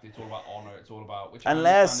contract. It's all about honour. It's all about which I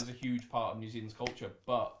understand is a huge part of New Zealand's culture.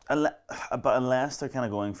 But unless they're kind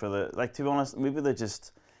of going for the to be honest, maybe they're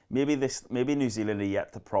just maybe New Zealand are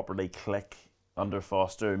yet to properly click under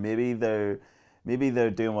Foster. Maybe they're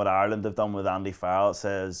doing what Ireland have done with Andy Farrell. It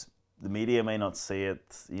says the media may not see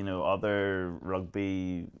it, other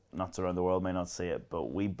rugby nuts around the world may not see it, but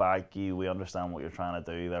we back you. We understand what you're trying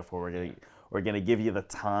to do. Therefore, we're gonna give you the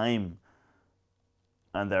time,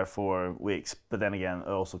 and therefore but then again, it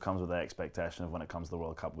also comes with the expectation of when it comes to the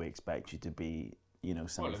World Cup, we expect you to be,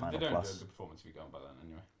 semi-final they don't plus. do a good performance, we go by then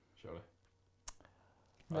anyway. Surely.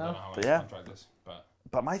 No. I don't know how long But the yeah. contract is, but.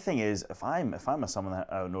 But my thing is, if I'm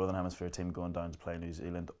a Northern Hemisphere team going down to play New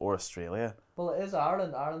Zealand or Australia, Well, it is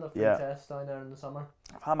Ireland. Ireland have free Yeah. tests down there in the summer.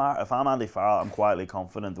 if I'm Andy Farrell, I'm quietly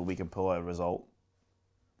confident that we can pull out a result.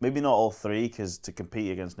 Maybe not all three, because to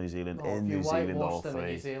compete against New Zealand Well, in if you New Zealand, all whitewashed him in New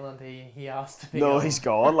three. Zealand, he has to be. No, gone. he's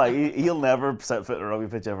gone. Like he'll never set foot in a rugby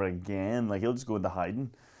pitch ever again. Like he'll just go into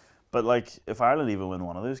hiding. But like if Ireland even win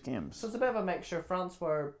one of those games, So it's a bit of a mixture. France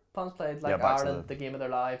played like back to Ireland, the game of their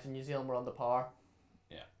lives, and New Zealand were on the par.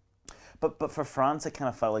 But for France, it kind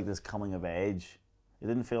of felt like this coming of age. It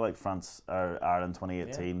didn't feel like France or Ireland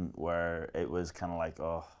 2018, where it was kind of like,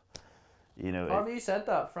 However, you said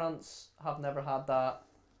that France have never had that.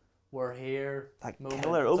 We're here. that Moment.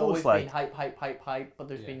 killer, It's almost always like been hype, but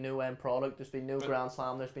there's been no end product. There's been no But- Grand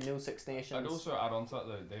Slam. There's been no Six Nations. I'd also add on to that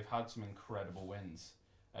though, they've had some incredible wins,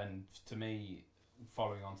 and to me,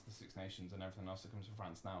 following on to the Six Nations and everything else that comes from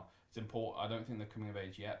France now, it's important. I don't think they're coming of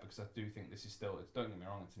age yet because I do think this is still. Don't get me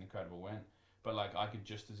wrong, it's an incredible win, but like I could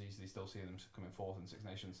just as easily still see them coming fourth in Six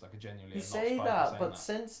Nations. Like I genuinely. You am not say surprised that, by but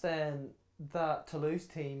saying since then, that Toulouse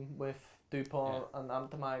team with Dupont and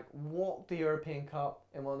Amtamac walked the European Cup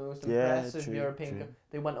in one of the most impressive European Cup.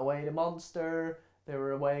 They went away to Munster. They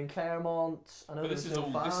were away in Claremont. I know But there this was is no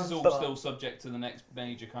all fans, this is all but- still subject to the next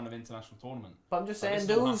major kind of international tournament. But I'm just But saying,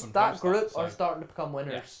 this all happened that post group that, are so- starting to become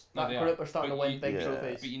winners. No, That they group are. are starting But to win you- big Yeah.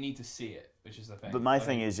 trophies. But you need to see it, which is the thing. But my I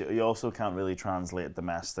thing think- is, you also can't really translate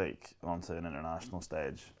domestic onto an international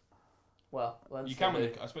stage. Well, Leinster you can.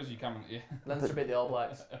 beat, I suppose you can. Yeah. Leinster beat the All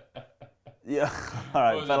Blacks. Yeah, all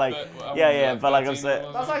right, What was but it, like, what yeah, was it, yeah, like but like I'm 13 saying,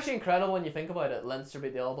 was That's it? actually incredible when you think about it. Leinster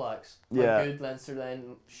beat the All Blacks. Yeah. How good Leinster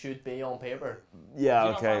then should be on paper. yeah, Do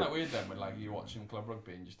you not okay. find that weird then when like you're watching club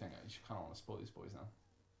rugby and you just think you just kind of want to support these boys now?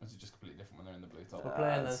 Or is it just completely different when they're in the blue top? We're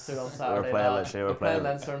playing Leinster on We're Saturday. playing lad. literally, we're We're playing playing-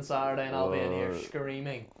 Leinster on Saturday, and I'll be in here We're-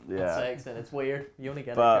 screaming Yeah. at Sexton. It's weird. You only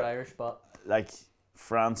get it But- if you're Irish, but Like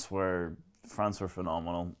France were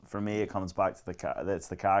phenomenal. For me, it comes back to it's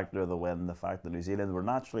the character of the win, the fact that New Zealand were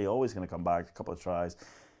naturally always going to come back, a couple of tries,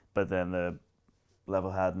 but then the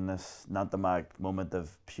level-headedness, Nantamac moment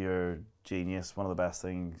of pure genius, one of the best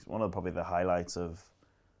things, one of probably the highlights of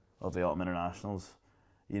the autumn internationals.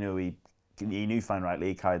 He knew fine rightly,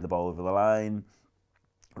 he carried the ball over the line,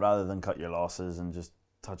 rather than cut your losses and just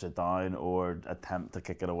touch it down or attempt to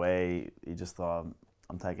kick it away. He just thought,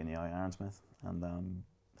 I'm taking you out, Aaron Smith, and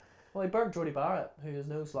well, he burnt Jody Barrett, who is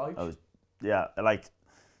no slouch. yeah, like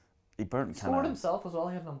he burnt Scored kind of. himself as well.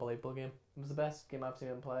 He had an unbelievable game. It was the best game I've seen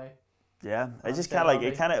him play. Yeah, it And just Stade kind of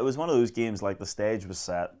Rugby. it was one of those games like the stage was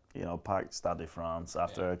set, packed Stade de France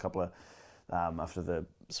after Yeah. a couple of after the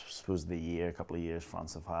a couple of years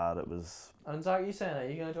France have had. It was. And Zach, you saying it? Are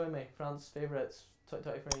you going to join me? France favourites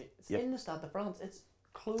 2023. It's in the Stade de France. It's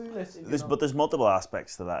clueless. But there's multiple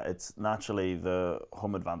aspects to that. It's naturally the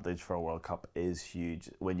home advantage for a World Cup is huge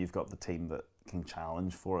when you've got the team that can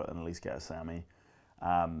challenge for it and at least get a semi.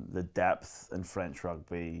 The depth in French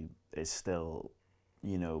rugby is still,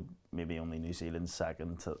 maybe only New Zealand's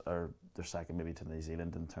second or they're second maybe to New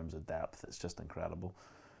Zealand in terms of depth. It's just incredible.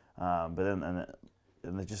 But then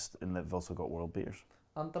they've also got world beaters.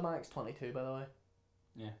 And Damac's 22, by the way.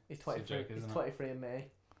 Yeah. He's 23. He's 23 in May.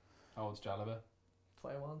 How old's Jalaba?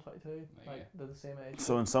 21, 22. They're the same age.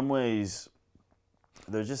 So in some ways,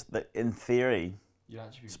 they're just in theory.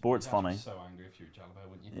 Sport's funny. Be so angry if you were Jalaba,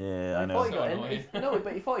 wouldn't you? Yeah, I know.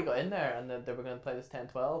 But you thought you got in there and then they were going to play this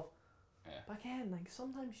 10-12. Yeah. But again,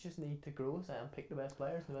 sometimes you just need to grow and pick the best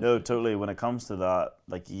players. No, totally. When it comes to that,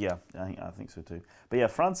 I think so too. But yeah,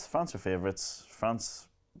 France are favourites. France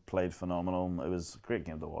played phenomenal. It was a great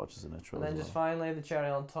game to watch as a neutral. And then just finally, the cherry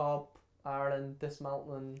on top, Ireland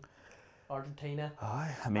dismantling Argentina. I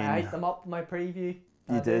hyped them up in my preview.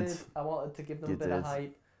 You did. I wanted to give them a bit of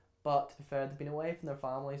hype. But to be fair, they've been away from their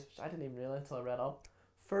families, which I didn't even realise until I read up.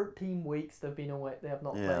 13 weeks they've been away. They have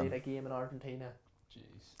not played a game in Argentina.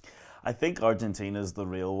 Jeez. I think Argentina's the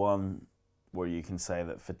real one where you can say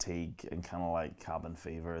that fatigue and kind of like cabin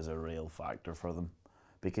fever is a real factor for them.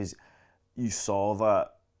 Because you saw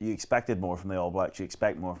that, you expected more from the All Blacks, you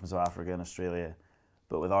expect more from South Africa and Australia.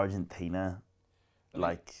 But with Argentina,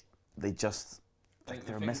 they just,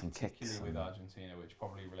 they're missing kicks. Particularly with Argentina, which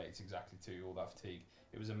probably relates exactly to all that fatigue.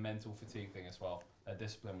 It was a mental fatigue thing as well. Their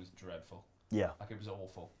discipline was dreadful. Yeah. It was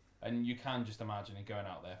awful. And you can just imagine it going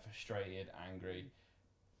out there frustrated, angry,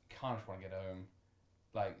 kind of just want to get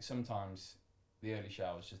home. Sometimes the early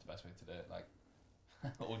shower is just the best way to do it.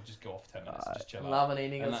 Or just go off 10 minutes and just chill out.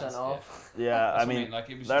 Lavanini got sent off. Yeah, I mean,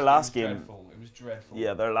 it was their last game. Dreadful. It was dreadful.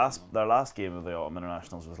 Yeah, their last game of the Autumn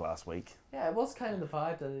Internationals was last week. Yeah, it was kind of the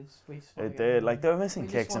vibe that it did. They were missing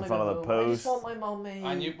kicks in front of the post. I just want my mummy.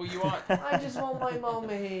 And you are. I just want my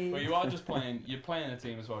mummy. Well, you are just playing. You're playing a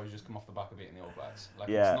team as well who's just come off the back of beating the All Blacks.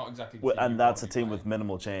 Yeah. It's not exactly. And that's a team with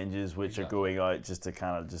minimal changes, which are going out just to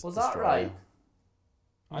kind of just. Was destroy that right?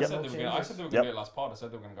 I said they were going to do it last pod. I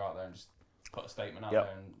said they were going to go out there and just put a statement out there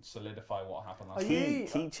and solidify what happened last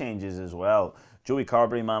week. Key changes as well. Joey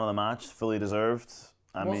Carberry, man of the match, fully deserved.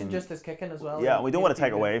 I mean, just his kicking as well. Yeah, we don't want to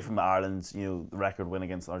take away from Ireland's record win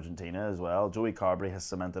against Argentina as well. Joey Carberry has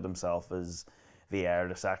cemented himself as the heir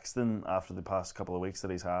to Sexton after the past couple of weeks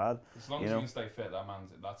that he's had. As long as he can stay fit,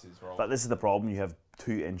 that's his role. But this is the problem: you have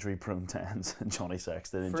two injury-prone tens, Johnny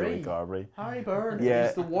Sexton and Joey Carberry. Harry Byrne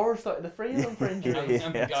is the worst out of the three of them for injury.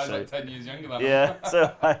 And the guy's 10 years younger than him. Yeah,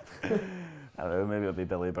 so I don't know, maybe it'll be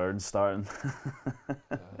Billy Burns starting.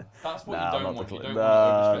 That's what you don't want. You don't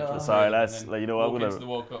want sorry, let's you know what? Walk into the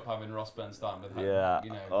World Cup having Ross Burns starting with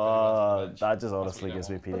that just honestly gives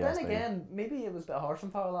me PTSD. But then again, maybe it was a bit harsh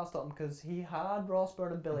on Farrell last time because he had Ross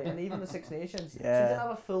Byrne and Billy, and even the Six Nations. So he didn't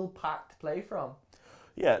have a full pack to play from.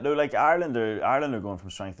 Yeah, no, Ireland are going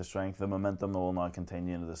from strength to strength. The momentum will now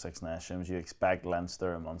continue into the Six Nations. You expect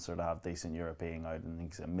Leinster and Munster to have decent European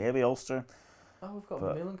outings, and maybe Ulster. Oh, we've got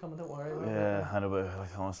Vermeulen coming, don't worry about that. I know, but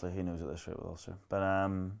honestly, who knows at this rate with Ulster.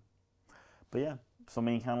 But yeah, so I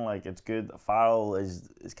mean, kind of it's good. Farrell is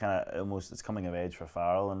kind of almost, it's coming of age for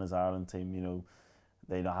Farrell and his Ireland team.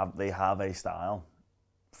 They have a style,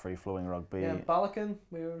 free flowing rugby. Yeah, Balakan,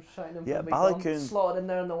 we were shouting him. Yeah, Balakan slotted in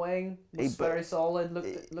there in the wing. Was very solid.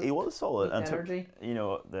 Looked he was solid. And energy.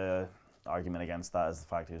 The argument against that is the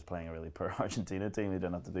fact he was playing a really poor Argentina team. He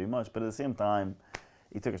didn't have to do much, but at the same time,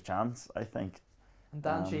 he took his chance, I think. And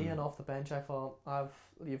Dan Sheehan off the bench, I thought,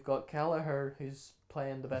 you've got Kelleher, who's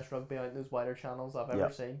playing the best rugby out in those wider channels I've ever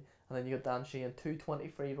seen, and then you got Dan Sheehan, two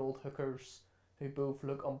 23-year-old hookers who both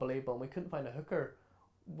look unbelievable, and we couldn't find a hooker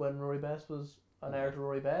when Rory Best was an heir to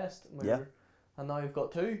Rory Best, and now you've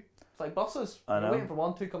got two. It's like buses. You're waiting for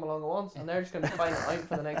one, two come along at once, and they're just going to find it out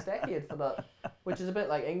for the next decade for that, which is a bit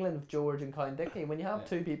like England with George and Cowan Dickey. When you have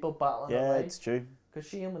two people battling away, it's true. Because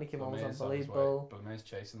Sheehan, when he came on, was unbelievable. Blame's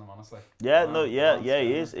chasing them, honestly. Yeah,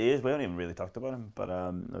 he is. He is. We haven't even really talked about him, but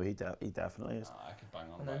no, he definitely is. I could bang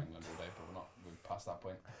on about England all day, but we're past that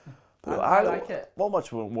point. I like it. What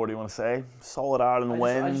much more do you want to say? Solid Ireland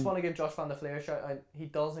win. I just want to give Josh van der Fleer a shout out. He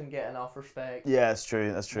doesn't get enough respect. Yeah, it's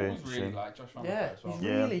true. That's true. I really like Josh van der Fleer as well. He's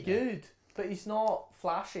really good. But he's not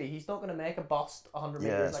flashy. He's not going to make a bust 100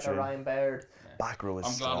 metres like a Ryan Baird. Back row is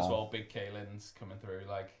I'm strong. glad as well, Big Kaylin's coming through.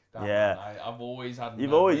 Damn, Yeah. man, I've always had.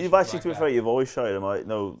 You've actually, to be fair, fair. you've always shouted him out.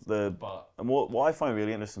 No, But and what I found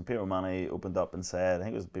really interesting, Peter O'Mahony opened up and said, I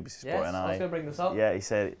think it was BBC Sport Yes, and I was going to bring this up. Yeah, he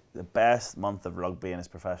said the best month of rugby in his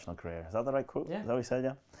professional career. Is that the right quote? Yeah. Is that what he said?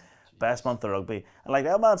 Yeah. Best month of rugby, and like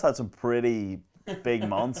that man's had some pretty big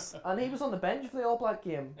months. And he was on the bench for the All Black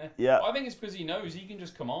game. Yeah. Well, I think it's because he knows he can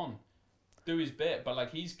just come on, do his bit, but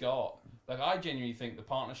like he's got. Like, I genuinely think the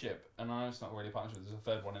partnership, and I know it's not really a partnership, there's a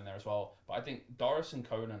third one in there as well, but I think Doris and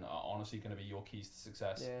Conan are honestly going to be your keys to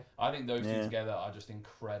success. Yeah. I think those two Yeah. together are just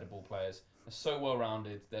incredible players. They're so well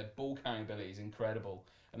rounded, their ball carrying ability is incredible.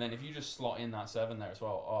 And then if you just slot in that 7 there as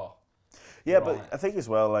well, Yeah, you're but on it. I think as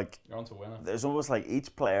well, like, You're on to winner. there's almost like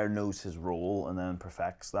each player knows his role and then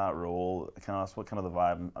perfects that role. That's what kind of the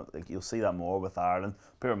vibe. Like, you'll see that more with Ireland.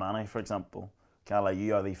 Peter O'Mahony, for example, kind of like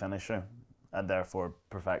you are the finisher, and therefore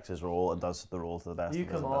perfects his role and does the role to the best You of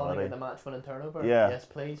his come on and ability. get the match winning turnover. Yeah. Yes,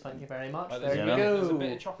 please. Thank you very much. Like, There you there's a go.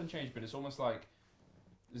 bit of chop and change, but it's almost like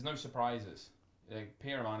there's no surprises. Like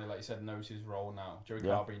Pierre O'Mahony, like you said, knows his role now. Joey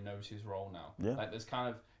Yeah. Carberry knows his role now. Yeah. Like there's kind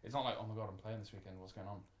of, it's not like, oh my god, I'm playing this weekend. What's going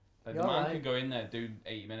on? Like You're the man right. could go in there, do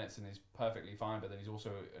 80 minutes, and he's perfectly fine. But then he's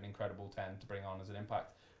also an incredible 10 to bring on as an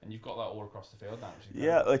impact. And you've got that all across the field now. Which is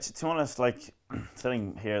Yeah, incredible. to be honest, like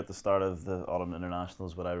sitting here at the start of the autumn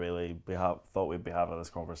internationals, would I really thought we'd be having this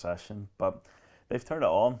conversation? But they've turned it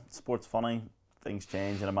on. Sport's funny. Things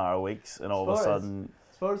change in a matter of weeks, and all of a Sport is- sudden,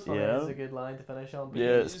 Sports funny Yeah. is a good line to finish on.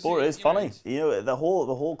 yeah, you sport see, is you know, funny. it's- You know, the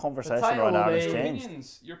whole conversation title around will Ireland's be-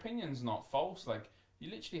 changed. Your opinion's not false. Like you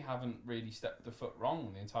literally haven't really stepped a foot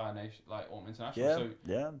wrong the entire nation, like autumn international. Yeah, So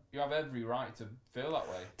yeah. you have every right to feel that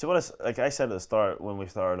way. To be honest, like I said at the start when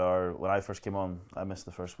I first came on, I missed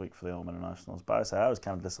the first week for the autumn internationals. But I was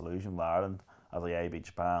kind of disillusioned with Ireland. I was like, yeah, you beat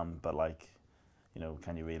Japan, but like, you know,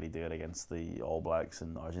 can you really do it against the All Blacks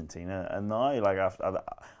in Argentina? And now, like,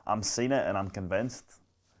 I'm seeing it and I'm convinced.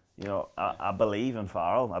 You know, I believe in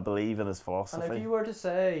Farrell. I believe in his philosophy. And if you were to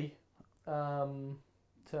say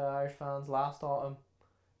to Irish fans last autumn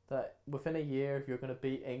that within a year you're going to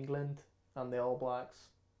beat England and the All Blacks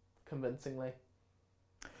convincingly,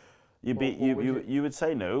 You What would you would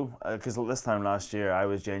say no, because this time last year I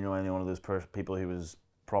was genuinely one of those people who was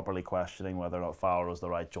properly questioning whether or not Fowler was the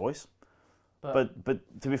right choice. But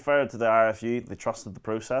to be fair to the RFU, they trusted the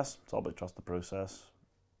process. It's all about trust the process,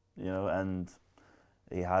 you know, and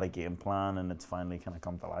he had a game plan, and it's finally kind of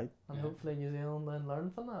come to light. and Yeah. hopefully New Zealand then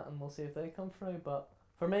learn from that, and we'll see if they come through. But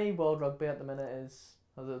for me, world rugby at the minute is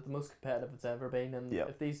the most competitive it's ever been, and Yep.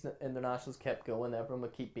 if these internationals kept going, everyone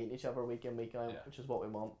would keep beating each other week in, week out, Yeah. which is what we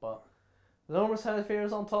want. But the enormous Hemisphere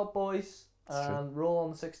is on top, boys, It's true. and roll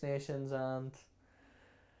on the Six Nations, and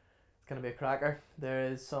it's gonna be a cracker. There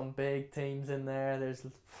is some big teams in there. There's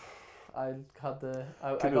I got Could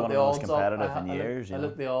be the one of the odds most up. competitive I in looked- years, you I know.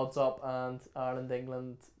 looked the odds up, and Ireland,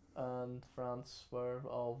 England, and France were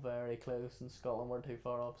all very close, and Scotland weren't too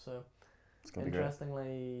far off. So It's gonna be great.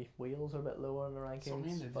 interestingly, Wales are a bit lower in the rankings. So I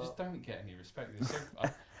mean, they but just don't get any respect. They're so,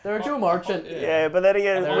 they're Oh, Joe oh, Marchant. yeah. Yeah, but then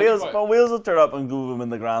again, And they're Wales, quite- but Wales will turn up and go them in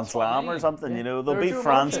the Grand That's what I Slam or mean. something. Yeah. You know, they'll They're beat Joe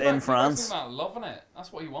France Marchant. in France. About loving it.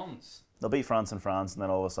 That's what he wants. They'll beat France in France, and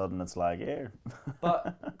then all of a sudden it's like, yeah.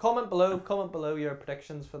 But comment below your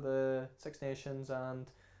predictions for the Six Nations,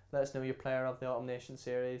 and let us know your player of the Autumn Nation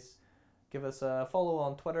series. Give us a follow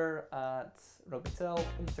on Twitter at RugbyTel,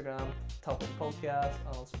 Instagram, Top Podcast,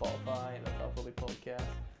 and on Spotify and the Top Rugby Podcast.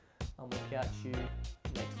 And we'll catch you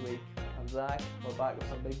next week. I'm Zach. We're back with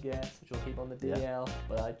some big guests, which we'll keep on the Yeah. DL,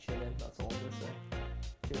 but I'd tune in. That's all I'm going to say.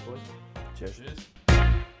 Cheers, boys. Cheers. Cheers.